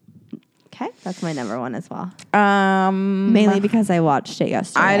 Okay, that's my number 1 as well. Mainly Mainly because I watched it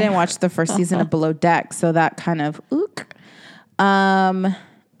yesterday. I didn't watch the first season of Below Deck, so that kind of ook.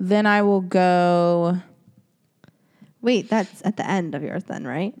 Then I will go. Wait, that's at the end of yours then,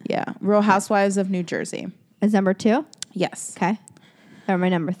 right? Yeah, Real Housewives of New Jersey. Is number 2? Yes. Okay. Or my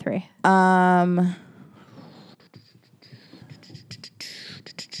number 3. I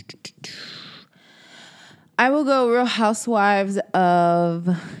will go Real Housewives of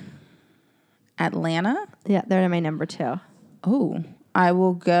Atlanta. Yeah, they're my number 2. Oh, I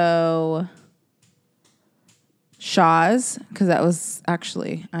will go Shaw's because that was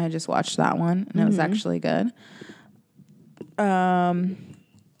actually, I just watched that one and it was actually good.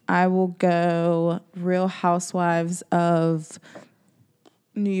 I will go Real Housewives of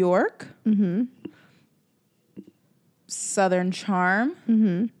New York. Southern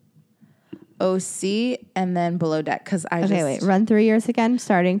Charm. OC, and then Below Deck because I just... Okay, wait. Run through yours again,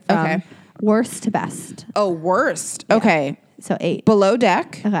 starting from worst to best. Oh, worst. Yeah. Okay. So 8. Below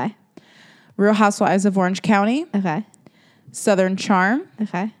Deck. Okay. Real Housewives of Orange County. Okay. Southern Charm.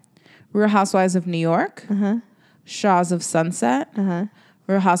 Okay. Real Housewives of New York. Shaws of Sunset.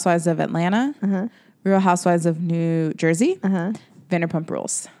 Real Housewives of Atlanta. Real Housewives of New Jersey. Vanderpump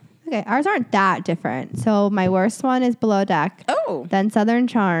Rules. Okay, ours aren't that different. So my worst one is Below Deck. Oh. Then Southern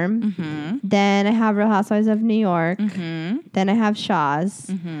Charm. Then I have Real Housewives of New York. Then I have Shaw's.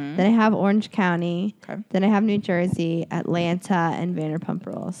 Then I have Orange County. Okay. Then I have New Jersey, Atlanta, and Vanderpump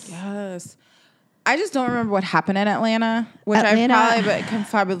Rules. Yes. I just don't remember what happened in Atlanta, which Atlanta, I can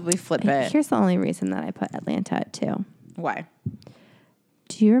probably flip it. Here's the only reason that I put Atlanta at 2. Why?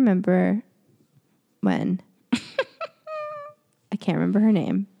 Do you remember when I can't remember her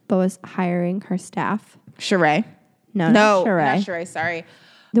name, but was hiring her staff? Sheree. No, Not Sheree. Sheree, sorry.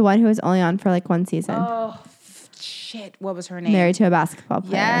 The one who was only on for like 1 season. Oh, shit. What was her name? Married to a basketball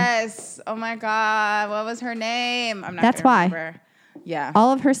player. Yes. Oh, my God. What was her name? I'm not That's gonna why. remember. Yeah.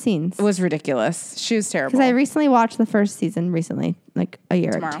 All of her scenes. It was ridiculous. She was terrible. Because I recently watched the first season like a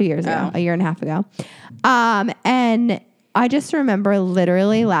year, Tomorrow. 2 years ago, Oh. a year and a half ago. And I just remember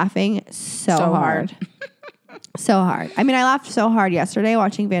literally laughing so hard. So hard. I mean, I laughed so hard yesterday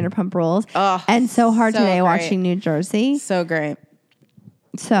watching Vanderpump Rules. Oh, and so hard so today great. watching New Jersey. So great.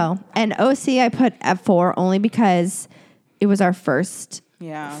 So, and OC I put at 4 only because it was our first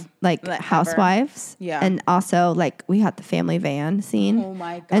Yeah. like Ever. Housewives. Yeah. And also like we had the family van scene. Oh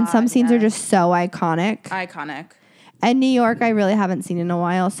my God. And some scenes are yes. just so iconic. Iconic. And New York, I really haven't seen in a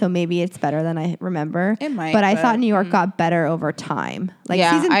while, so maybe it's better than I remember. It might, but I but, thought New York got better over time. Like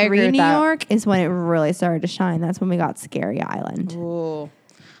Yeah, season I agree 3 with New that. York is when it really started to shine. That's when we got Scary Island. Ooh.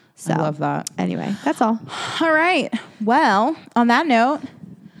 So I love that. Anyway, that's all. All right. Well, on that note,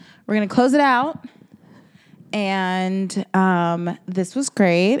 we're going to close it out. And this was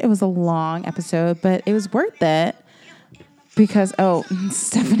great. It was a long episode, but it was worth it because,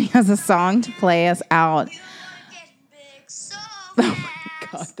 Stephanie has a song to play us out. Oh my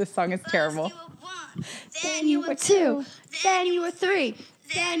God, this song is terrible. Then you were 2. Then you were 3.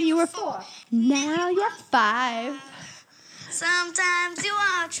 Then you were 4. Now you're 5. Sometimes you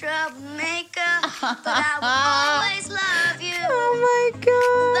are a troublemaker, but I will always love you. Oh my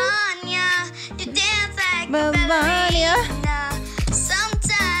Melania, you dance like Melania. a ballerina.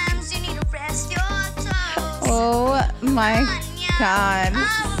 Sometimes you need to rest your toes. Oh my God,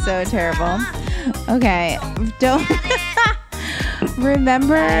 so terrible. Okay, don't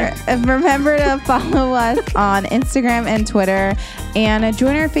Remember to follow us on Instagram and Twitter and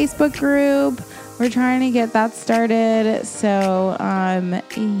join our Facebook group. We're trying to get that started. So,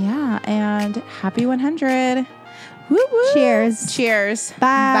 yeah, and happy 100. Woo woo. Cheers. Cheers.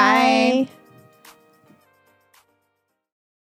 Bye. Bye.